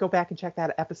show. Go back and check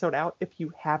that episode out if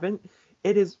you haven't.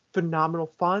 It is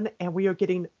phenomenal fun, and we are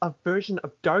getting a version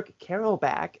of Dark Carol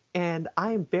back, and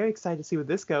I am very excited to see where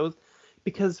this goes,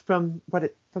 because from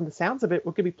the sounds of it,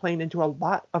 we're going to be playing into a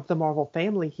lot of the Marvel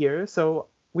family here. So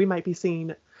we might be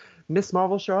seeing Miss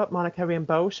Marvel show up, Monica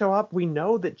Rambeau show up. We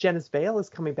know that Janice Vale is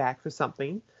coming back for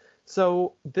something.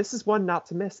 So this is one not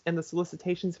to miss. And the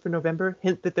solicitations for November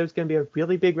hint that there's going to be a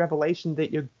really big revelation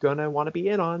that you're going to want to be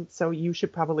in on. So you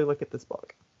should probably look at this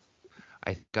book.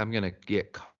 I think I'm going to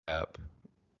get caught up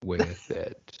with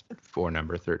it for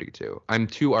number 32. I'm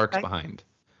 2 arcs behind.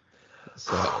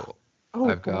 So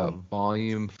I've got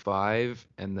volume 5,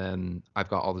 and then I've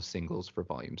got all the singles for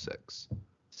volume 6.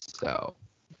 So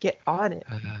get on it.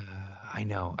 I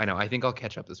know. I think I'll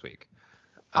catch up this week.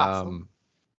 Awesome.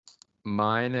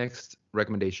 My next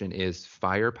recommendation is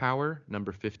Firepower,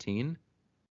 number 15.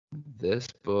 This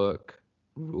book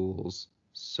rules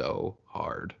so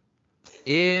hard.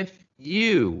 If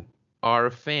you are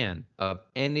a fan of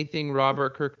anything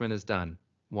Robert Kirkman has done,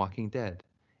 Walking Dead,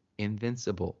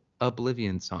 Invincible,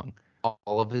 Oblivion Song,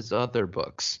 all of his other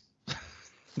books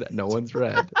that no one's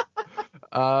read,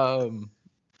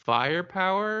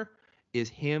 Firepower is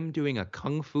him doing a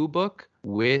kung fu book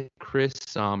with Chris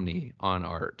Samnee on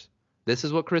art. This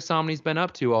is what Chris Samnee's been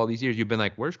up to all these years. You've been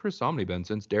like, where's Chris Samnee been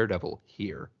since Daredevil?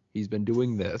 Here. He's been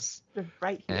doing this.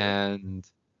 Right here. And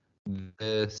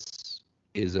this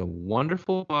is a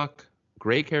wonderful book.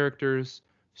 Great characters.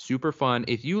 Super fun.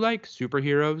 If you like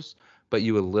superheroes, but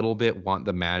you a little bit want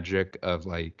the magic of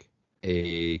like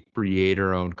a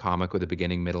creator-owned comic with a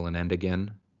beginning, middle, and end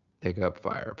again, pick up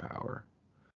Firepower.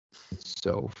 It's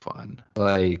so fun.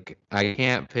 Like, I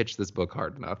can't pitch this book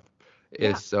hard enough.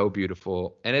 It's so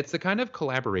beautiful. And it's the kind of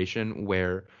collaboration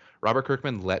where Robert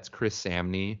Kirkman lets Chris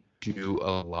Samnee do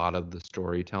a lot of the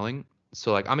storytelling.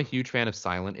 So, like, I'm a huge fan of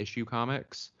silent issue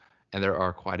comics, and there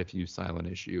are quite a few silent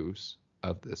issues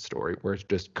of this story where it's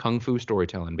just kung fu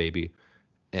storytelling, baby.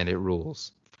 And it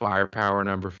rules. Firepower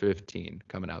number 15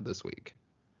 coming out this week.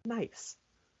 Nice.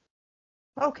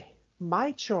 Okay.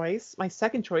 My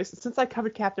second choice, since I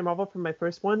covered Captain Marvel for my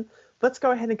first one, let's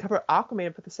go ahead and cover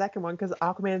Aquaman for the second one, because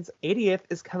Aquaman's 80th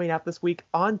is coming out this week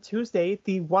on Tuesday,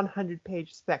 the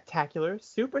 100-page spectacular,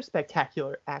 super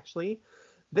spectacular, actually.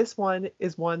 This one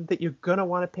is one that you're going to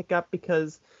want to pick up,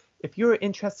 because if you're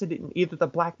interested in either the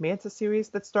Black Manta series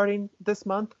that's starting this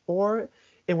month, or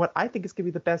in what I think is going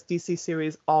to be the best DC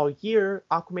series all year,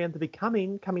 Aquaman the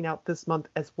Becoming, coming out this month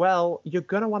as well, you're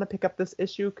going to want to pick up this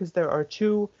issue, because there are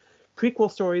 2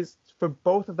 prequel stories for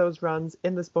both of those runs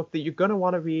in this book that you're going to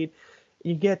want to read.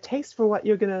 You get a taste for what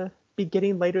you're going to be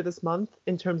getting later this month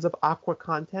in terms of Aqua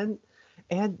content.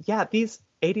 And yeah, these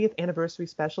 80th anniversary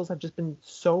specials have just been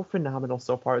so phenomenal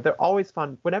so far. They're always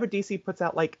fun. Whenever DC puts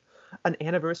out like an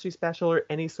anniversary special or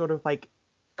any sort of like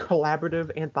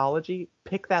collaborative anthology,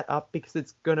 pick that up, because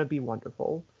it's going to be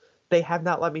wonderful. They have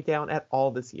not let me down at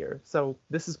all this year. So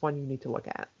this is one you need to look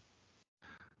at.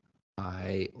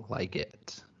 I like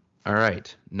it. All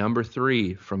right, number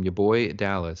 3 from your boy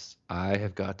Dallas. I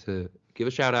have got to give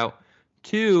a shout out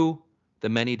to The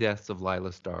Many Deaths of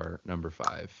Lila Starr, number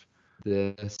 5.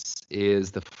 This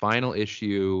is the final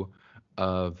issue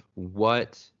of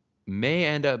what may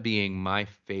end up being my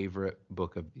favorite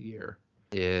book of the year.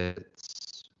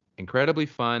 It's incredibly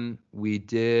fun. We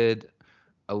did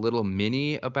a little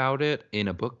mini about it in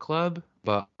a book club,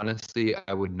 but honestly,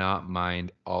 I would not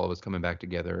mind all of us coming back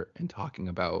together and talking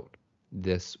about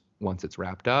this once it's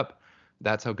wrapped up.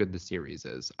 That's how good the series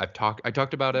is. I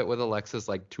talked about it with Alexis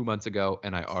like 2 months ago,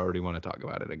 and I already want to talk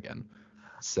about it again.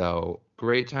 So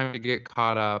great time to get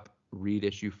caught up. Read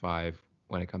issue 5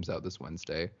 when it comes out this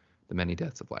Wednesday. The Many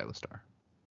Deaths of Lila Starr.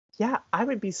 Yeah, I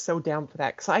would be so down for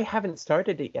that because I haven't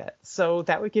started it yet. So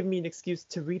that would give me an excuse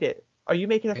to read it. Are you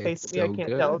making a face It's at me? I so can't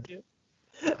good. tell you.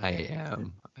 I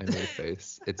am. I made a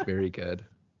face. It's very good.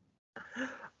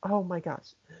 Oh my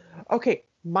gosh. Okay,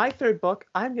 my third book,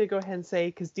 I'm going to go ahead and say,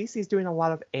 because DC's doing a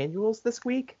lot of annuals this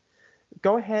week,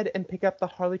 go ahead and pick up the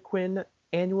Harley Quinn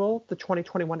annual, the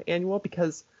 2021 annual,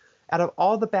 because out of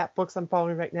all the Bat books I'm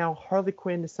following right now, Harley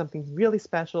Quinn is something really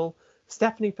special.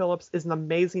 Stephanie Phillips is an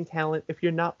amazing talent. If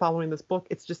you're not following this book,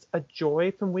 it's just a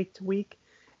joy from week to week.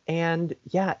 And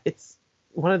yeah, it's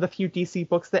one of the few DC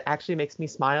books that actually makes me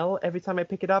smile every time I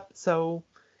pick it up. So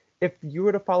if you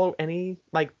were to follow any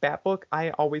like Bat book,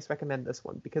 I always recommend this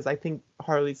one because I think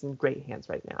Harley's in great hands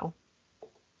right now.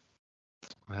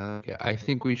 Okay, I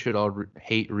think we should all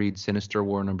hate read Sinister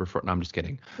War number 4. No, I'm just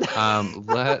kidding.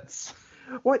 Let's.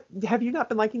 What have you not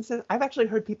been liking? I've actually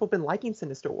heard people been liking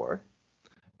Sinister War.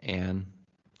 And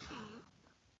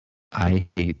I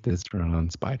hate this run on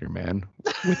Spider-Man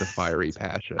with a fiery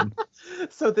passion.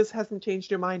 So this hasn't changed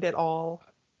your mind at all?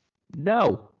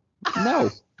 No.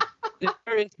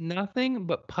 There is nothing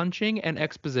but punching and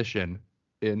exposition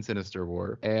in Sinister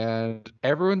War, and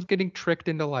everyone's getting tricked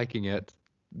into liking it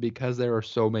because there are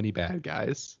so many bad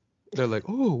guys. They're like,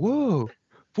 oh, whoa,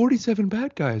 47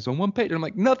 bad guys on one page. And I'm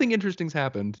like, nothing interesting's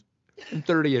happened in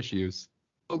 30 issues.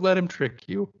 Don't let him trick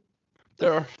you.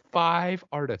 There are 5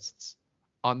 artists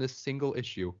on this single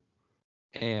issue,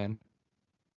 and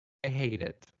I hate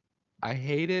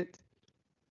it.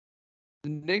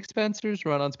 Nick Spencer's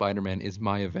run on Spider-Man is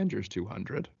my Avengers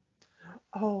 200.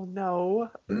 Oh no,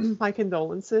 my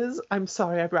condolences. I'm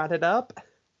sorry I brought it up.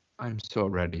 I'm so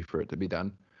ready for it to be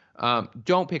done.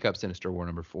 Don't pick up Sinister War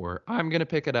number 4. I'm going to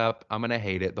pick it up. I'm going to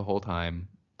hate it the whole time.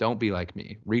 Don't be like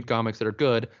me. Read comics that are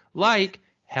good, like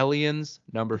Hellions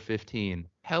number 15.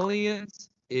 Hellions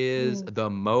is the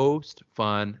most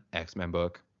fun X-Men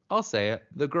book. I'll say it.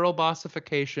 The girl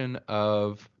bossification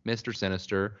of Mr.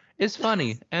 Sinister is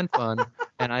funny and fun,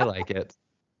 and I like it.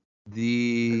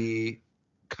 The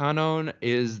Kanon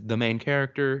is the main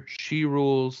character. She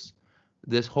rules.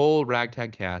 This whole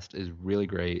ragtag cast is really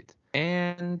great.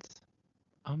 And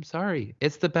I'm sorry,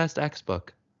 it's the best X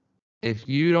book. If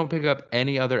you don't pick up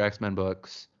any other X-Men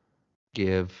books,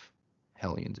 give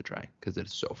Hellions a try because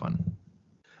it's so fun.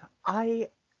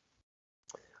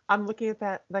 I'm looking at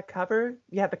that cover.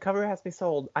 Yeah, the cover has me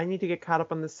sold. I need to get caught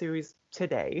up on the series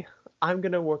today. I'm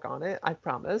going to work on it, I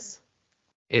promise.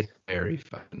 It's very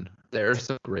fun. There are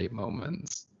some great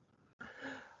moments.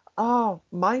 Oh,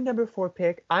 my number 4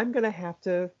 pick, I'm gonna have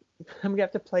to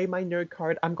play my nerd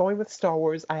card. I'm going with Star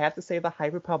Wars. I have to say the High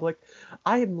Republic.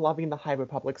 I am loving the High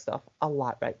Republic stuff a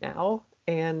lot right now.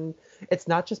 And it's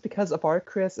not just because Avar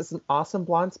Kriss is an awesome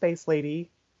blonde space lady,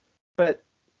 but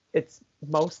it's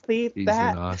mostly She's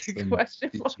that an awesome, question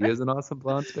mark. She is an awesome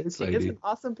blonde space lady. She is an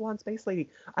awesome blonde space lady.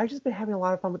 I've just been having a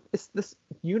lot of fun with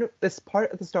this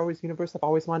part of the Star Wars universe I've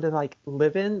always wanted to like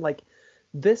live in. Like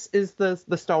this is the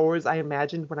Star Wars I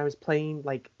imagined when I was playing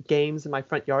like games in my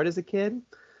front yard as a kid.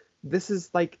 This is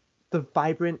like the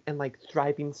vibrant and like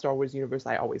thriving Star Wars universe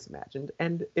I always imagined.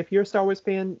 And if you're a Star Wars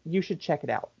fan, you should check it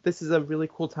out. This is a really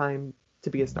cool time to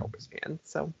be a Star Wars fan.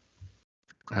 So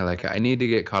I like it. I need to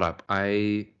get caught up.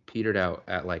 I petered out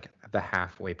at like the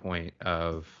halfway point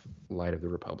of Light of the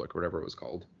Republic, or whatever it was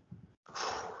called.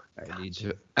 I need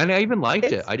to, and I even liked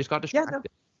it. I just got distracted. Yeah, no,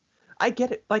 I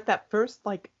get it. Like that first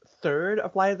like third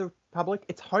of Light of the Republic,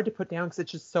 it's hard to put down because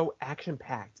it's just so action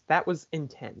packed. That was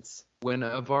intense. When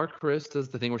Avar Kriss does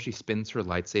the thing where she spins her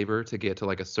lightsaber to get to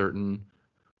like a certain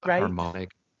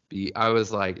harmonic beat, I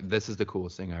was like, this is the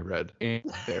coolest thing I read in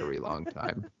a very long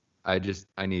time. I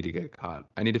need to get caught.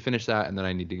 I need to finish that, and then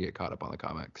I need to get caught up on the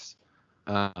comics.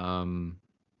 All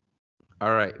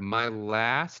right, my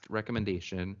last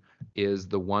recommendation is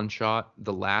the one shot,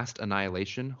 The Last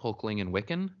Annihilation, Hulkling and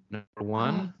Wiccan, number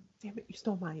 1. Oh, damn it, you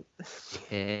stole mine.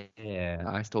 Yeah,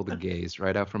 I stole the gaze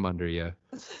right out from under you.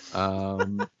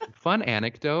 Fun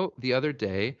anecdote. The other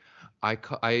day,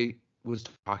 I was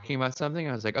talking about something.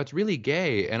 I was like, "Oh, it's really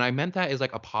gay," and I meant that as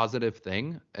like a positive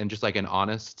thing and just like an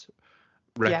honest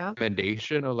Yeah.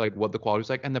 recommendation of like what the quality was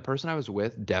like. And the person I was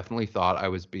with definitely thought I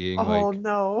was being Oh like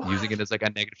no. using it as like a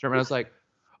negative term. And I was like,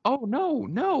 "Oh no,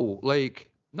 no, like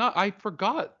no, I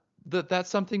forgot that that's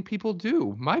something people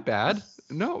do. My bad.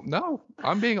 No, no,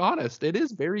 I'm being honest. It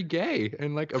is very gay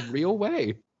in like a real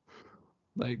way.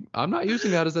 Like I'm not using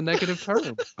that as a negative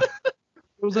term."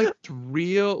 It was like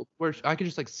real, where I could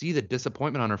just like see the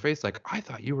disappointment on her face. Like, I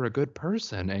thought you were a good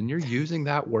person and you're using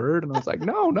that word. And I was like,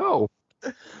 no, no,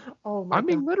 Oh my I'm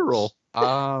gosh. being literal.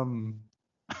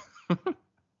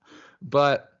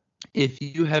 But if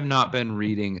you have not been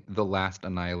reading the Last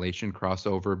Annihilation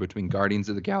crossover between Guardians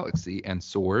of the Galaxy and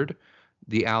Sword,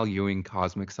 the Al Ewing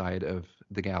cosmic side of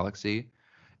the galaxy,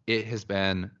 it has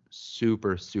been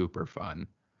super, super fun.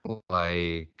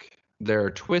 Like, there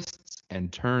are twists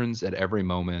and turns at every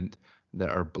moment that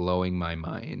are blowing my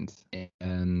mind.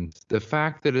 And the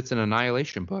fact that it's an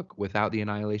Annihilation book without the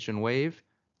Annihilation wave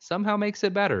somehow makes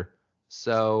it better.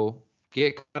 So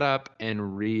get caught up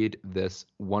and read this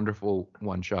wonderful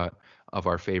one shot of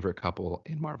our favorite couple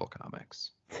in Marvel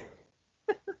Comics.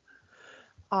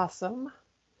 Awesome.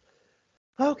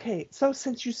 Okay, so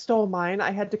since you stole mine,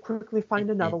 I had to quickly find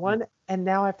another one, and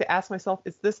now I have to ask myself,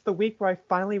 is this the week where I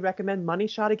finally recommend Money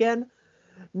Shot again?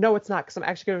 No, it's not, because I'm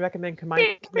actually going to recommend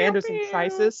Commanders in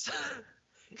Crisis.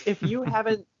 If you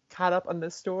haven't caught up on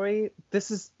this story, this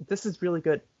is really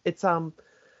good. It's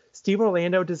Steve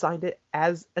Orlando designed it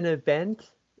as an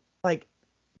event, like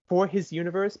for his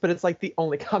universe, but it's like the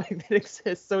only comic that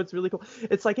exists, so it's really cool.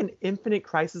 It's like an Infinite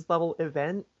Crisis level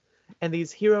event, and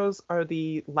these heroes are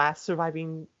the last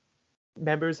surviving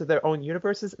members of their own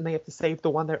universes, and they have to save the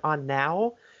one they're on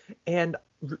now. And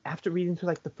after reading through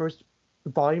like the first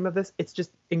volume of this, it's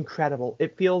just incredible.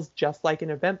 It feels just like an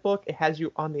event book. It has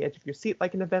you on the edge of your seat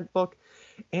like an event book,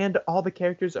 and all the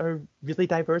characters are really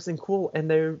diverse and cool, and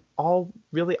they're all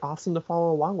really awesome to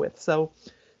follow along with. So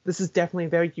this is definitely a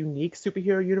very unique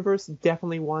superhero universe,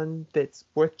 definitely one that's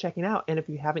worth checking out. And if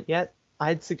you haven't yet,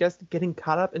 I'd suggest getting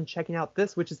caught up and checking out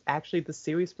this, which is actually the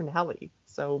series finale.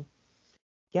 So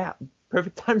yeah,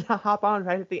 perfect time to hop on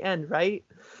right at the end, right?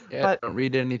 Yeah, But don't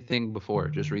read anything before.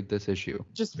 Just read this issue.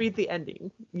 just read the ending.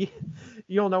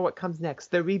 You'll know what comes next.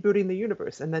 They're rebooting the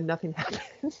universe, and then nothing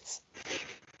happens.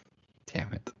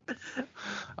 Damn it.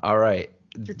 All right.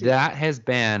 That has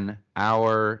been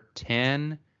our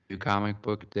 10 comic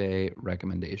book day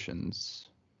recommendations.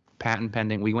 Patent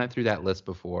pending. We went through that list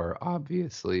before,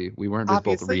 obviously. We weren't just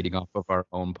both reading off of our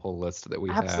own pull list that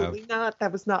we Absolutely have. not.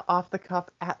 That was not off the cuff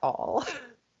at all.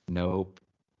 Nope.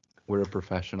 We're a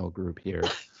professional group here.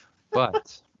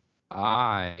 But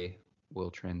I will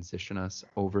transition us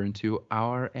over into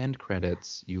our end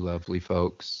credits, you lovely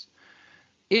folks.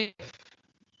 If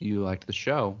you liked the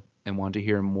show and want to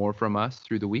hear more from us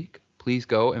through the week, please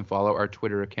go and follow our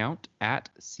Twitter account at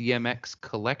CMX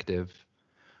Collective,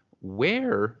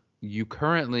 where you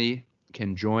currently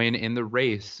can join in the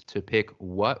race to pick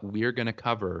what we're going to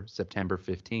cover September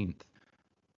 15th.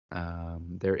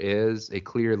 There is a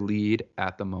clear lead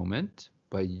at the moment,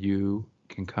 but you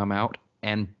can come out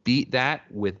and beat that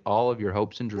with all of your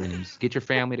hopes and dreams. Get your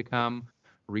family to come,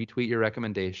 retweet your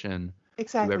recommendation.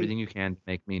 Exactly. Do everything you can to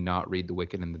make me not read The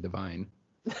Wicked and the Divine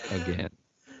again.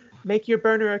 Make your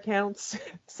burner accounts,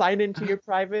 sign into your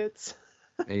privates.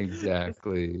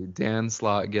 Exactly. Dan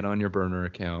Slott, get on your burner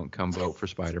account. Come vote for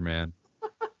Spider-Man.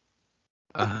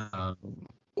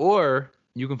 Or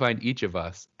you can find each of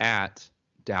us at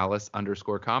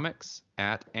Dallas_comics,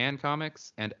 at Ann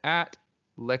Comics, and at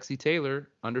Lexi Taylor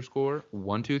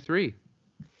 _123.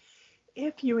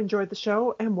 If you enjoyed the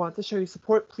show and want to show your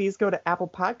support, please go to Apple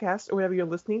Podcasts or wherever you're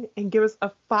listening and give us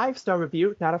a 5-star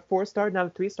review, not a 4-star, not a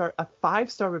 3-star, a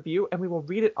 5-star review, and we will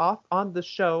read it off on the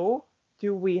show.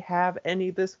 Do we have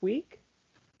any this week?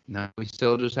 No, we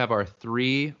still just have our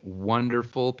 3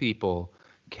 wonderful people.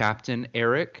 Cap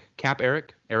Eric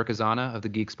Azana of the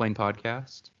Geek Explain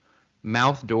podcast,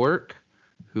 Mouth Dork,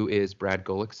 who is Brad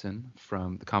Gullickson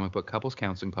from the Comic Book Couples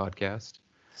Counseling podcast,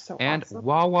 and awesome.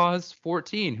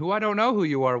 Wawaz14, who I don't know who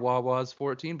you are,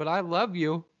 Wawaz14, but I love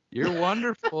you. You're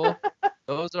wonderful.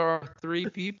 Those are our 3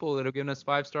 people that have given us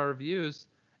 5-star reviews,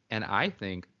 and I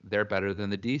think they're better than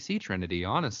the DC Trinity,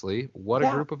 honestly. What a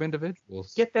group of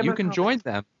individuals. Get them you can join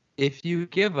them if you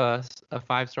give us a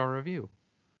 5-star review.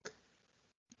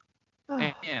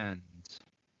 And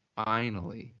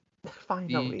finally,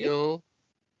 feel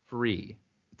free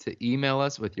to email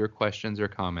us with your questions or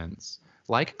comments,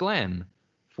 like Glenn,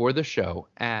 for the show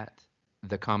at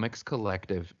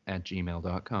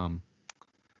thecomicscollective@gmail.com.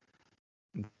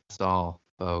 That's all,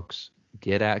 folks.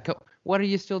 Get out. What are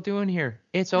you still doing here?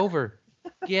 It's over.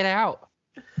 Get out.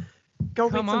 Go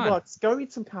Come read some on. books. Go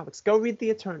read some comics. Go read the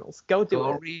Eternals. Go do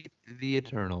Go it. read The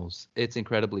Eternals. It's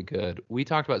incredibly good. We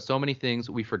talked about so many things,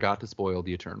 we forgot to spoil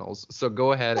The Eternals. So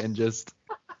go ahead and just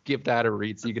give that a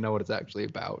read so you can know what it's actually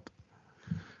about.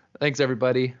 Thanks,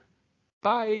 everybody.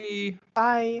 Bye.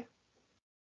 Bye.